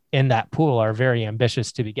get in that pool are very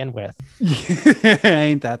ambitious to begin with.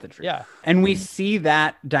 Ain't that the truth? Yeah. And we see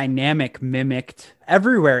that dynamic mimicked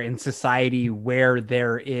everywhere in society where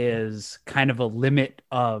there is kind of a limit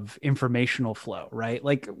of informational flow, right?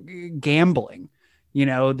 Gambling.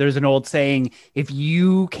 There's an old saying, if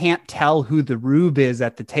you can't tell who the rube is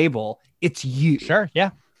at the table, it's you. Sure. Yeah.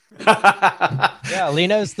 Yeah.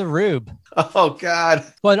 Lino's the rube. Oh, God.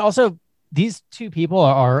 Well, and also these two people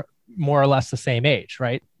are more or less the same age,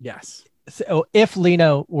 right? Yes. So if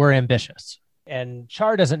Lino were ambitious, and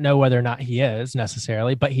Char doesn't know whether or not he is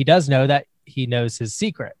necessarily, but he does know that he knows his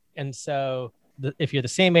secret. And so if you're the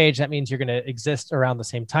same age, that means you're going to exist around the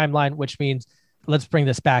same timeline, which means let's bring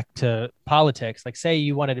this back to politics. Say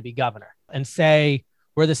you wanted to be governor and say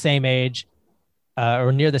we're the same age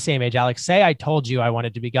or near the same age. Alex, say I told you I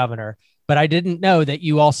wanted to be governor, but I didn't know that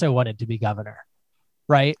you also wanted to be governor.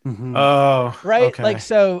 Right. Mm-hmm. Oh, right. Okay.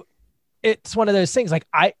 So it's one of those things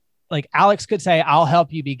Alex could say, I'll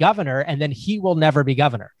help you be governor, and then he will never be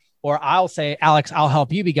governor. Or I'll say, Alex, I'll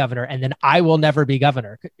help you be governor, and then I will never be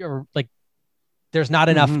governor. Or there's not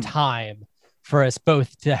enough time for us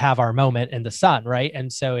both to have our moment in the sun, right?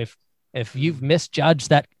 And so if you've misjudged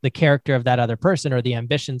that the character of that other person or the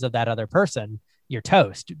ambitions of that other person, you're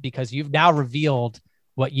toast, because you've now revealed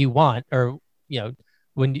what you want. Or,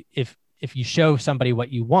 if you show somebody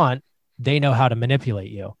what you want, they know how to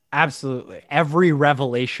manipulate you. Absolutely. Every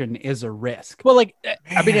revelation is a risk. Well,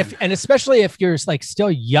 especially if you're like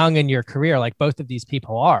still young in your career, like both of these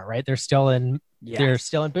people are, right? They're still in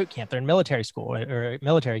boot camp. They're in military school or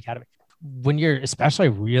military academy. When you're especially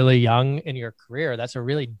really young in your career, that's a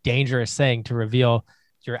really dangerous thing to reveal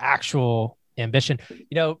your actual ambition.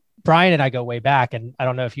 Brian and I go way back, and I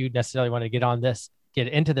don't know if you necessarily want to get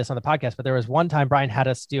into this on the podcast, but there was one time Brian had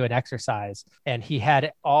us do an exercise, and he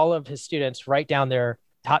had all of his students write down their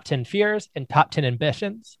top 10 fears and top 10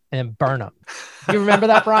 ambitions and burn them. You remember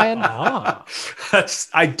that, Brian?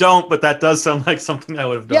 I don't, but that does sound like something I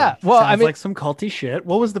would have done. Yeah. Well, Sounds like some culty shit.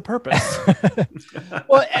 What was the purpose?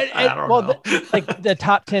 The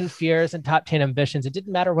top 10 fears and top 10 ambitions, it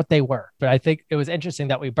didn't matter what they were, but I think it was interesting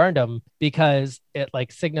that we burned them because it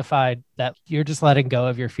like signified that you're just letting go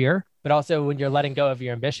of your fear. But also when you're letting go of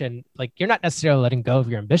your ambition, like you're not necessarily letting go of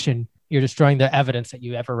your ambition. You're destroying the evidence that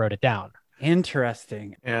you ever wrote it down.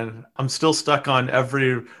 Interesting. And I'm still stuck on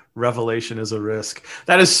every revelation is a risk.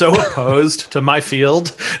 That is so opposed to my field,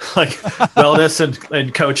 like wellness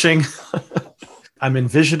and coaching. I'm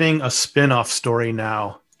envisioning a spin-off story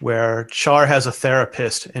now where Char has a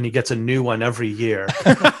therapist and he gets a new one every year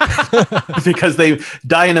because they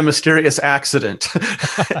die in a mysterious accident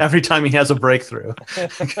every time he has a breakthrough.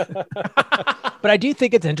 But I do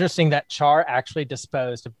think it's interesting that Char actually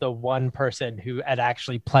disposed of the one person who had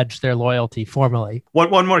actually pledged their loyalty formally.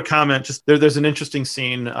 One more comment. Just there's an interesting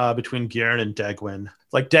scene between Garen and Degwin.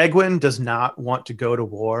 Like Degwin does not want to go to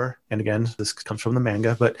war. And again, this comes from the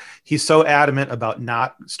manga, but he's so adamant about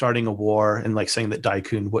not starting a war and like saying that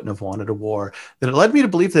Daikun wouldn't have wanted a war that it led me to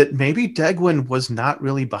believe that maybe Degwin was not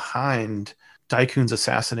really behind Daikun's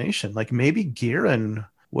assassination. Like maybe Garen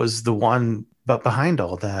was the one behind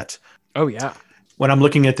all that. Oh, yeah. When I'm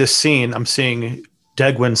looking at this scene, I'm seeing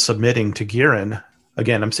Degwin submitting to Garen.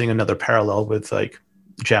 Again, I'm seeing another parallel with like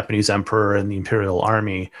the Japanese emperor and the imperial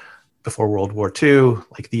army before World War II.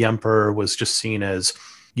 Like the emperor was just seen as,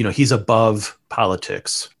 he's above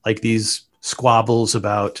politics. Like these squabbles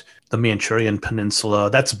about the Manchurian Peninsula,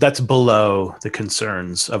 that's below the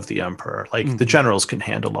concerns of the emperor. Like the generals can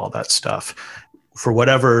handle all that stuff. For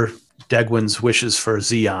whatever Degwin's wishes for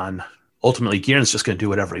Zeon, ultimately Garen's just going to do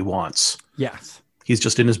whatever he wants. Yes. He's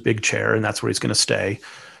just in his big chair and that's where he's going to stay.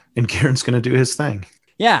 And Garen's going to do his thing.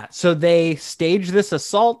 Yeah, so they stage this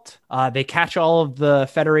assault. They catch all of the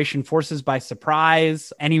Federation forces by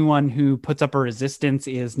surprise. Anyone who puts up a resistance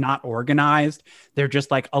is not organized. They're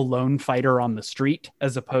just like a lone fighter on the street,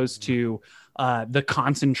 as opposed to the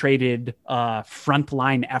concentrated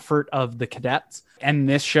frontline effort of the cadets. And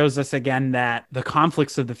this shows us again that the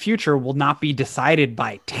conflicts of the future will not be decided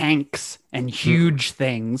by tanks and huge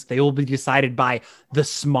things. They will be decided by the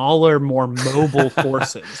smaller, more mobile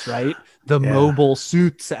forces, right? The mobile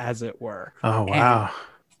suits, as it were. Oh, wow. And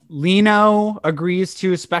Lino agrees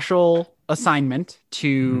to a special assignment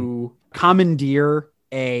to commandeer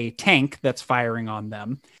a tank that's firing on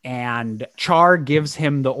them. And Char gives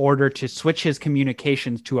him the order to switch his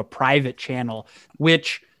communications to a private channel,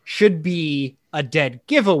 which should be a dead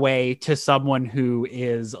giveaway to someone who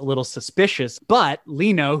is a little suspicious. But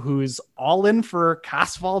Lino, who's all in for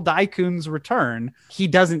Casval Daikun's return, he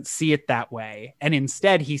doesn't see it that way. And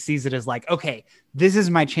instead, he sees it as like, okay, this is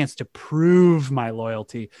my chance to prove my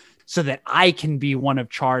loyalty so that I can be one of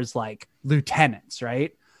Char's like lieutenants,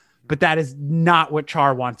 right? But that is not what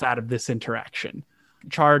Char wants out of this interaction.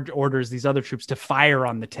 Char orders these other troops to fire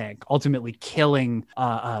on the tank, ultimately killing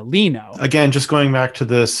Lino. Again, just going back to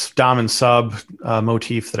this Dom and Sub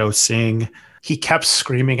motif that I was seeing, he kept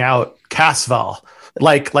screaming out Casval,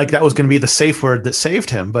 like that was going to be the safe word that saved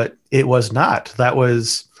him, but it was not. That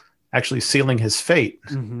was actually sealing his fate.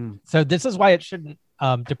 Mm-hmm. So this is why it shouldn't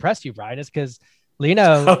depress you, Ryan, is because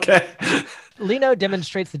Lino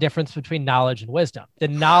demonstrates the difference between knowledge and wisdom. The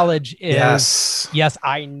knowledge is, yes,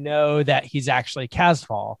 I know that he's actually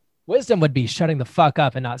Casval. Wisdom would be shutting the fuck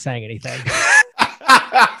up and not saying anything.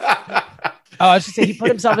 I was just saying he put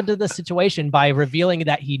himself into this situation by revealing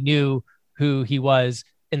that he knew who he was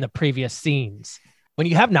in the previous scenes. When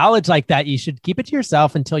you have knowledge like that, you should keep it to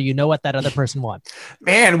yourself until you know what that other person wants.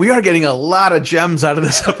 Man, we are getting a lot of gems out of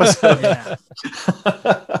this episode.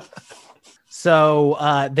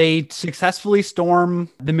 So they successfully storm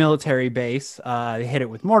the military base. They hit it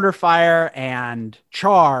with mortar fire, and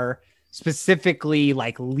Char specifically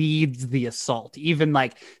like leads the assault. Even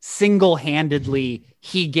like single-handedly,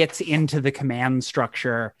 he gets into the command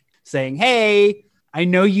structure saying, hey, I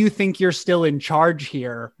know you think you're still in charge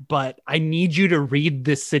here, but I need you to read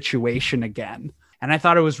this situation again. And I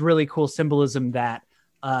thought it was really cool symbolism that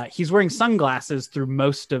he's wearing sunglasses through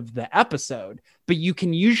most of the episode, but you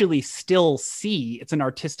can usually still see, it's an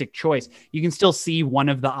artistic choice. You can still see one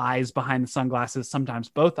of the eyes behind the sunglasses, sometimes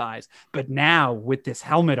both eyes. But now with this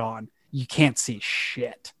helmet on, you can't see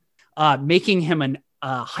shit, making him an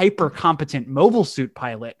hyper competent mobile suit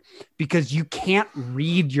pilot, because you can't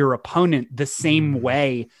read your opponent the same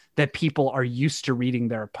way that people are used to reading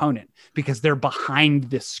their opponent, because they're behind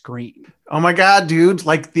this screen. Oh my God, dude.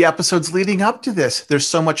 Like the episodes leading up to this, there's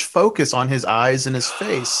so much focus on his eyes and his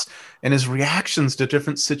face and his reactions to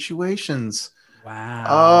different situations. Wow.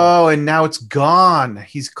 Oh, and now it's gone.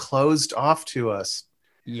 He's closed off to us.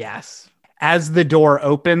 Yes. As the door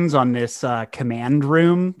opens on this command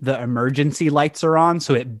room, the emergency lights are on,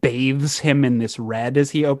 so it bathes him in this red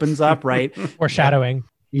as he opens up, right? Foreshadowing.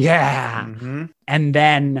 Yeah. Mm-hmm. And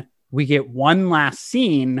then we get one last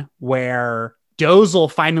scene where Dozel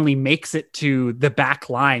finally makes it to the back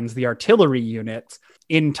lines, the artillery units,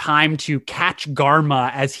 in time to catch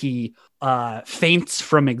Garma as he faints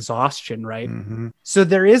from exhaustion, right? Mm-hmm. So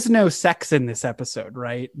there is no sex in this episode,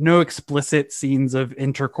 right? No explicit scenes of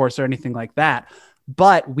intercourse or anything like that.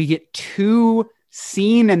 But we get 2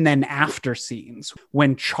 scene and then after scenes.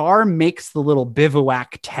 When Char makes the little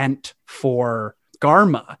bivouac tent for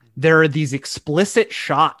Garma, there are these explicit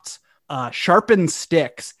shots, sharpened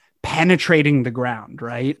sticks penetrating the ground,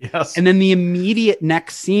 right? Yes. And then the immediate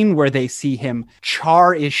next scene where they see him,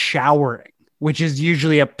 Char is showering, which is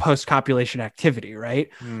usually a post-copulation activity, right?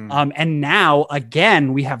 And now,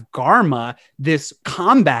 again, we have Garma. This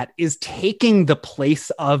combat is taking the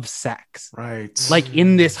place of sex. Right. Like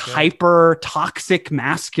in this hyper toxic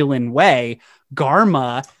masculine way,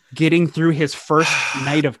 Garma getting through his first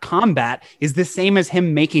night of combat is the same as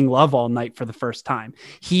him making love all night for the first time.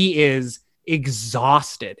 He is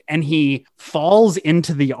exhausted and he falls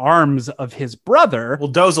into the arms of his brother.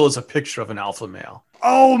 Well, Dozel is a picture of an alpha male.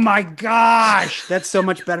 Oh my gosh, that's so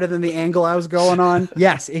much better than the angle I was going on.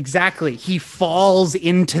 Yes, exactly. He falls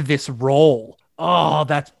into this role. Oh,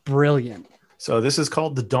 that's brilliant. So this is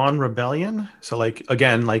called the Dawn Rebellion. So like,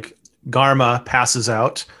 again, like Garma passes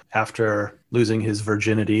out after losing his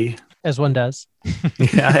virginity. As one does.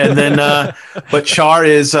 Yeah. And then, but Char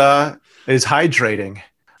is hydrating.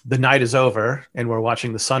 The night is over and we're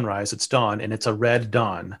watching the sunrise. It's dawn and it's a red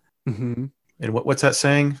dawn. Mm-hmm. And what's that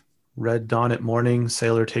saying? Red dawn at morning,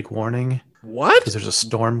 sailor take warning. What? Because there's a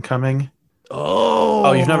storm coming.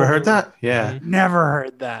 Oh, you've never heard that? Yeah. Never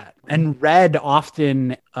heard that. And red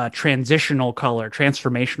often transitional color,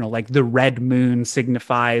 transformational, like the red moon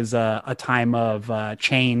signifies a time of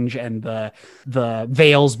change and the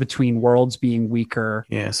veils between worlds being weaker.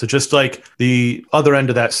 Yeah. So just like the other end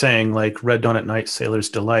of that saying, like red dawn at night, sailor's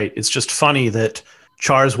delight. It's just funny that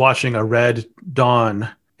Char's watching a red dawn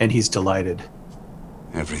and he's delighted.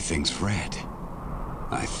 Everything's red.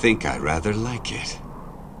 I think I rather like it.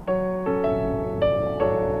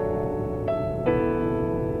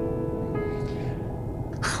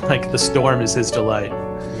 Like the storm is his delight.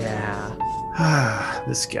 Yeah.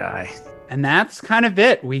 This guy. And that's kind of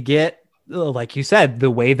it. We get, like you said,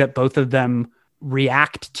 the way that both of them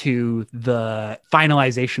react to the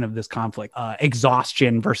finalization of this conflict,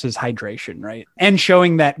 exhaustion versus hydration, right? And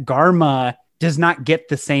showing that Garma does not get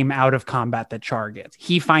the same out of combat that Char gets.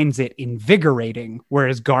 He finds it invigorating,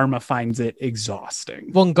 whereas Garma finds it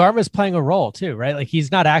exhausting. Well, and Garma's playing a role too, right? Like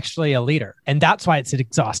he's not actually a leader. And that's why it's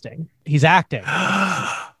exhausting. He's acting.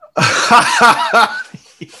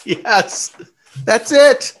 Yes, that's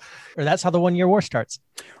it. Or that's how the 1 year war starts.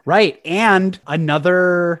 Right. And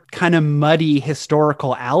another kind of muddy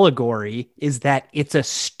historical allegory is that it's a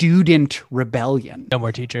student rebellion. No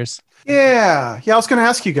more teachers. Yeah. I was going to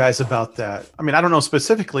ask you guys about that. I mean, I don't know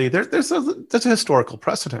specifically. There's a historical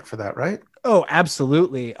precedent for that, right? Oh,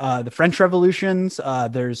 absolutely. The French revolutions,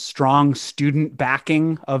 there's strong student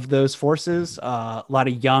backing of those forces. A lot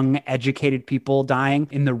of young, educated people dying.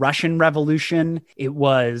 In the Russian Revolution, it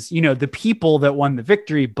was, the people that won the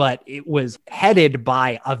victory, but it was headed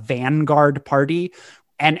by a vanguard party.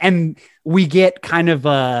 And we get kind of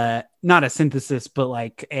not a synthesis, but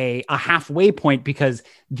like a halfway point, because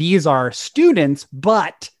these are students,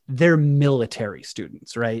 but they're military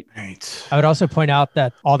students, right? Right. I would also point out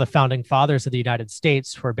that all the founding fathers of the United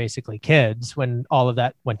States were basically kids when all of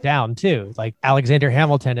that went down too. Like Alexander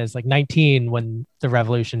Hamilton is like 19 when the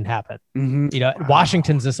revolution happened. Mm-hmm. You know,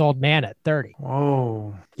 Washington's this old man at 30.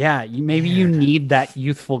 Whoa. Yeah, maybe you need that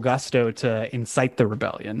youthful gusto to incite the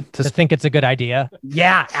rebellion. To think it's a good idea.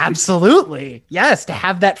 Yeah, absolutely. Yes, to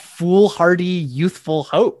have that foolhardy, youthful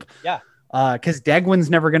hope. Yeah. Because Dagwin's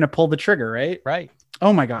never going to pull the trigger, right? Right.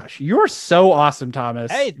 Oh my gosh, you're so awesome,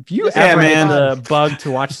 Thomas. Hey, if you ever get the bug to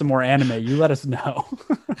watch some more anime, you let us know.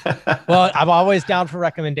 Well, I'm always down for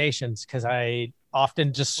recommendations because I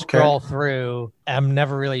often just scroll through. I'm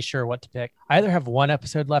never really sure what to pick. I either have one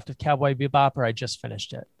episode left of Cowboy Bebop or I just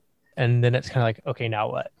finished it. And then it's kind of like, okay, now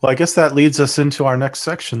what? Well, I guess that leads us into our next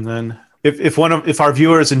section then. If our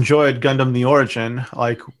viewers enjoyed Gundam The Origin,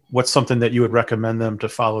 like what's something that you would recommend them to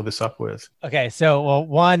follow this up with? Okay, so well,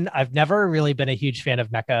 one, I've never really been a huge fan of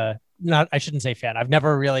mecha. I shouldn't say fan. I've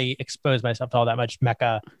never really exposed myself to all that much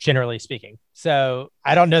mecha, generally speaking. So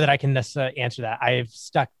I don't know that I can necessarily answer that. I've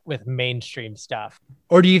stuck with mainstream stuff.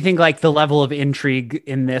 Or do you think like the level of intrigue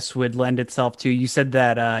in this would lend itself to, you said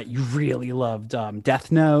that you really loved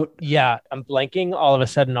Death Note. Yeah, I'm blanking all of a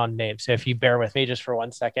sudden on names. So if you bear with me just for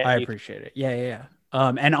 1 second. I appreciate it. Yeah.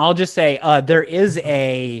 And I'll just say there is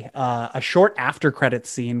a short after credits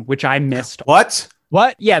scene, which I missed.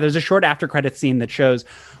 What? Yeah, there's a short after credit scene that shows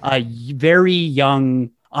a very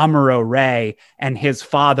young Amuro Ray and his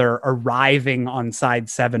father arriving on Side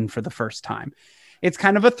 7 for the first time. It's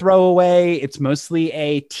kind of a throwaway. It's mostly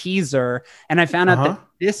a teaser. And I found out that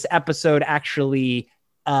this episode actually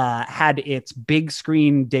had its big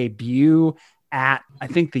screen debut at, I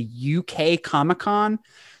think, the UK Comic-Con.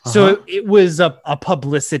 So it was a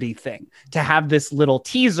publicity thing to have this little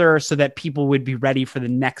teaser so that people would be ready for the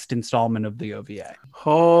next installment of the OVA.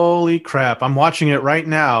 Holy crap. I'm watching it right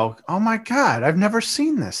now. Oh my God. I've never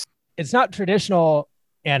seen this. It's not traditional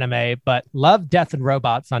anime, but Love, Death, and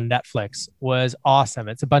Robots on Netflix was awesome.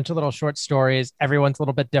 It's a bunch of little short stories. Everyone's a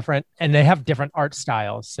little bit different and they have different art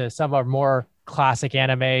styles. So some are more classic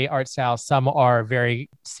anime art style, some are very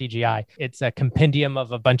CGI. It's a compendium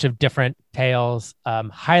of a bunch of different tales.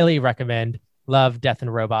 Highly recommend Love, Death,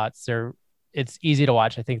 and Robots. It's easy to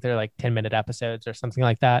watch. I think they're like 10-minute episodes or something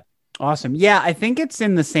like that. Awesome. Yeah, I think it's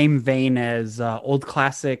in the same vein as old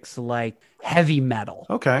classics like Heavy Metal.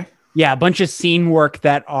 Okay. Yeah, a bunch of scene work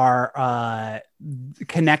that are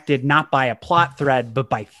connected not by a plot thread, but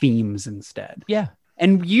by themes instead. Yeah.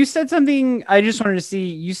 And you said something, I just wanted to see,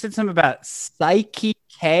 you said something about Psyche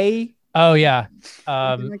K. Oh, yeah.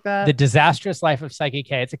 Like that. The Disastrous Life of Psyche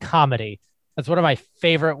K. It's a comedy. That's one of my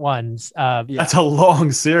favorite ones. That's a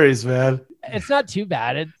long series, man. It's not too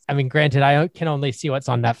bad. I mean, granted, I can only see what's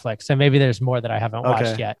on Netflix, so maybe there's more that I haven't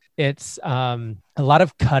watched yet. It's a lot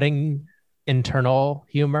of cutting internal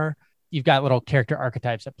humor. You've got little character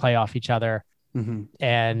archetypes that play off each other. Mm-hmm.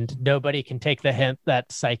 And nobody can take the hint that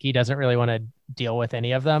Psyche doesn't really want to deal with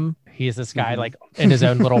any of them. He's this guy like in his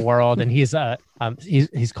own little world, and he's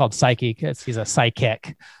called Psyche because he's a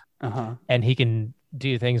psychic, and he can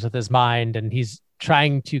do things with his mind, and he's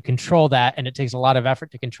trying to control that, and it takes a lot of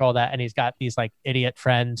effort to control that. And he's got these like idiot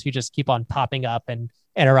friends who just keep on popping up and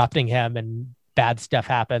interrupting him, and bad stuff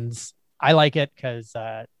happens. I like it because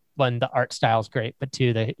one, the art style is great, but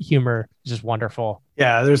two, the humor is just wonderful.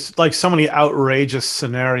 Yeah, there's like so many outrageous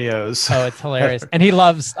scenarios. Oh, it's hilarious. And he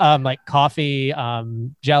loves like coffee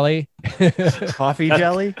jelly. Coffee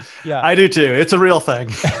jelly? Yeah. I do too. It's a real thing.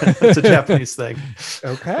 It's a Japanese thing.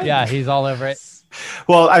 Okay. Yeah, he's all over it.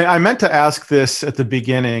 Well, I meant to ask this at the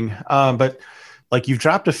beginning, but like you've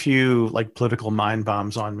dropped a few like political mind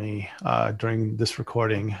bombs on me during this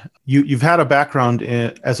recording. You've had a background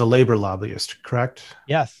as a labor lobbyist, correct?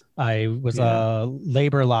 Yes, I was a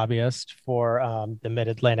labor lobbyist for the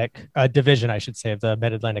Mid-Atlantic division, I should say, of the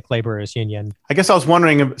Mid-Atlantic Laborers Union. I guess I was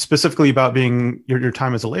wondering specifically about being your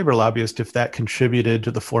time as a labor lobbyist, if that contributed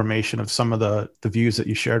to the formation of some of the views that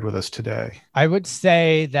you shared with us today. I would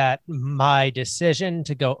say that my decision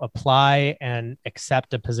to go apply and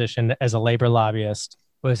accept a position as a labor lobbyist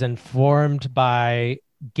was informed by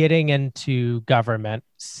getting into government,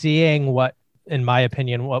 seeing what, in my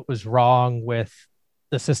opinion, what was wrong with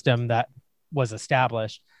the system that was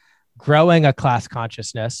established, growing a class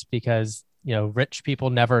consciousness because, you know, rich people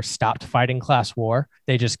never stopped fighting class war.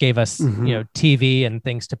 They just gave us, you know, TV and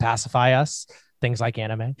things to pacify us, things like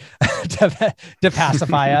anime to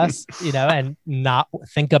pacify us, you know, and not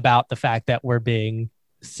think about the fact that we're being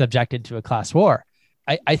subjected to a class war.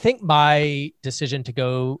 I think my decision to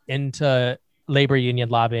go into labor union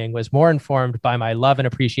lobbying was more informed by my love and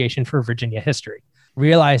appreciation for Virginia history,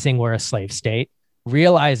 realizing we're a slave state,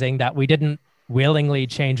 realizing that we didn't willingly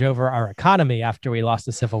change over our economy after we lost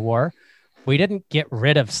the Civil War. We didn't get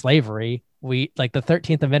rid of slavery. We, like, the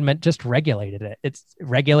 13th Amendment just regulated it. It's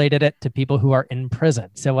regulated it to people who are in prison.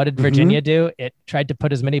 So what did Virginia do? It tried to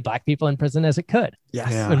put as many black people in prison as it could. Yes.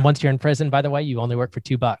 Yeah. And once you're in prison, by the way, you only work for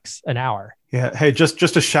 $2 an hour. Yeah. Hey, just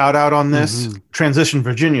a shout out on this. Transition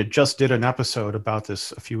Virginia just did an episode about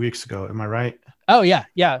this a few weeks ago. Am I right? Oh, yeah.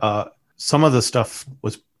 Yeah. Some of the stuff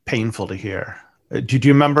was painful to hear. Do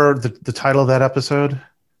you remember the title of that episode?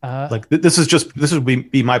 This would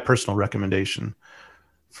be my personal recommendation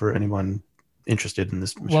for anyone interested in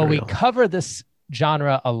this material. Well, we cover this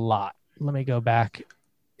genre a lot. Let me go back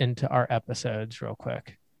into our episodes real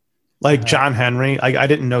quick. Like John Henry. I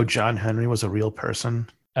didn't know John Henry was a real person.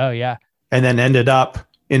 Oh, yeah. And then ended up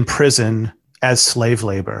in prison as slave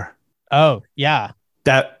labor. Oh, yeah.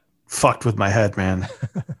 That fucked with my head, man.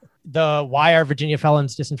 Why are Virginia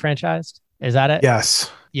felons disenfranchised? Is that it?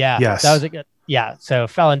 Yes. Yeah. Yes. That was a good. Yeah. So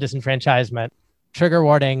felon disenfranchisement, trigger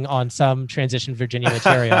warning on some Transition Virginia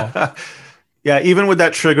material. Yeah, even with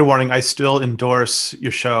that trigger warning, I still endorse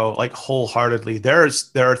your show like wholeheartedly. There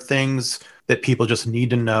are things that people just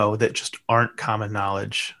need to know that just aren't common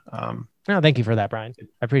knowledge. No, thank you for that, Brian.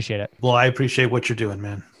 I appreciate it. Well, I appreciate what you're doing,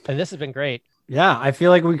 man. And this has been great. Yeah, I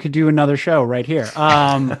feel like we could do another show right here.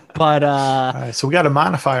 But all right, so we got to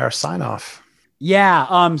modify our sign off.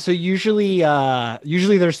 Yeah. So usually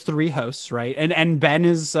there's 3 hosts, right? And Ben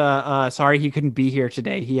is sorry he couldn't be here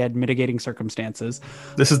today. He had mitigating circumstances.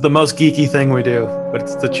 This is the most geeky thing we do, but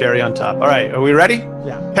it's the cherry on top. All right, are we ready?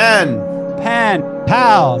 Yeah. Pen.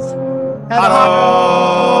 Pals.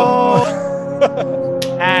 Hello.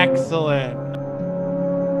 Excellent.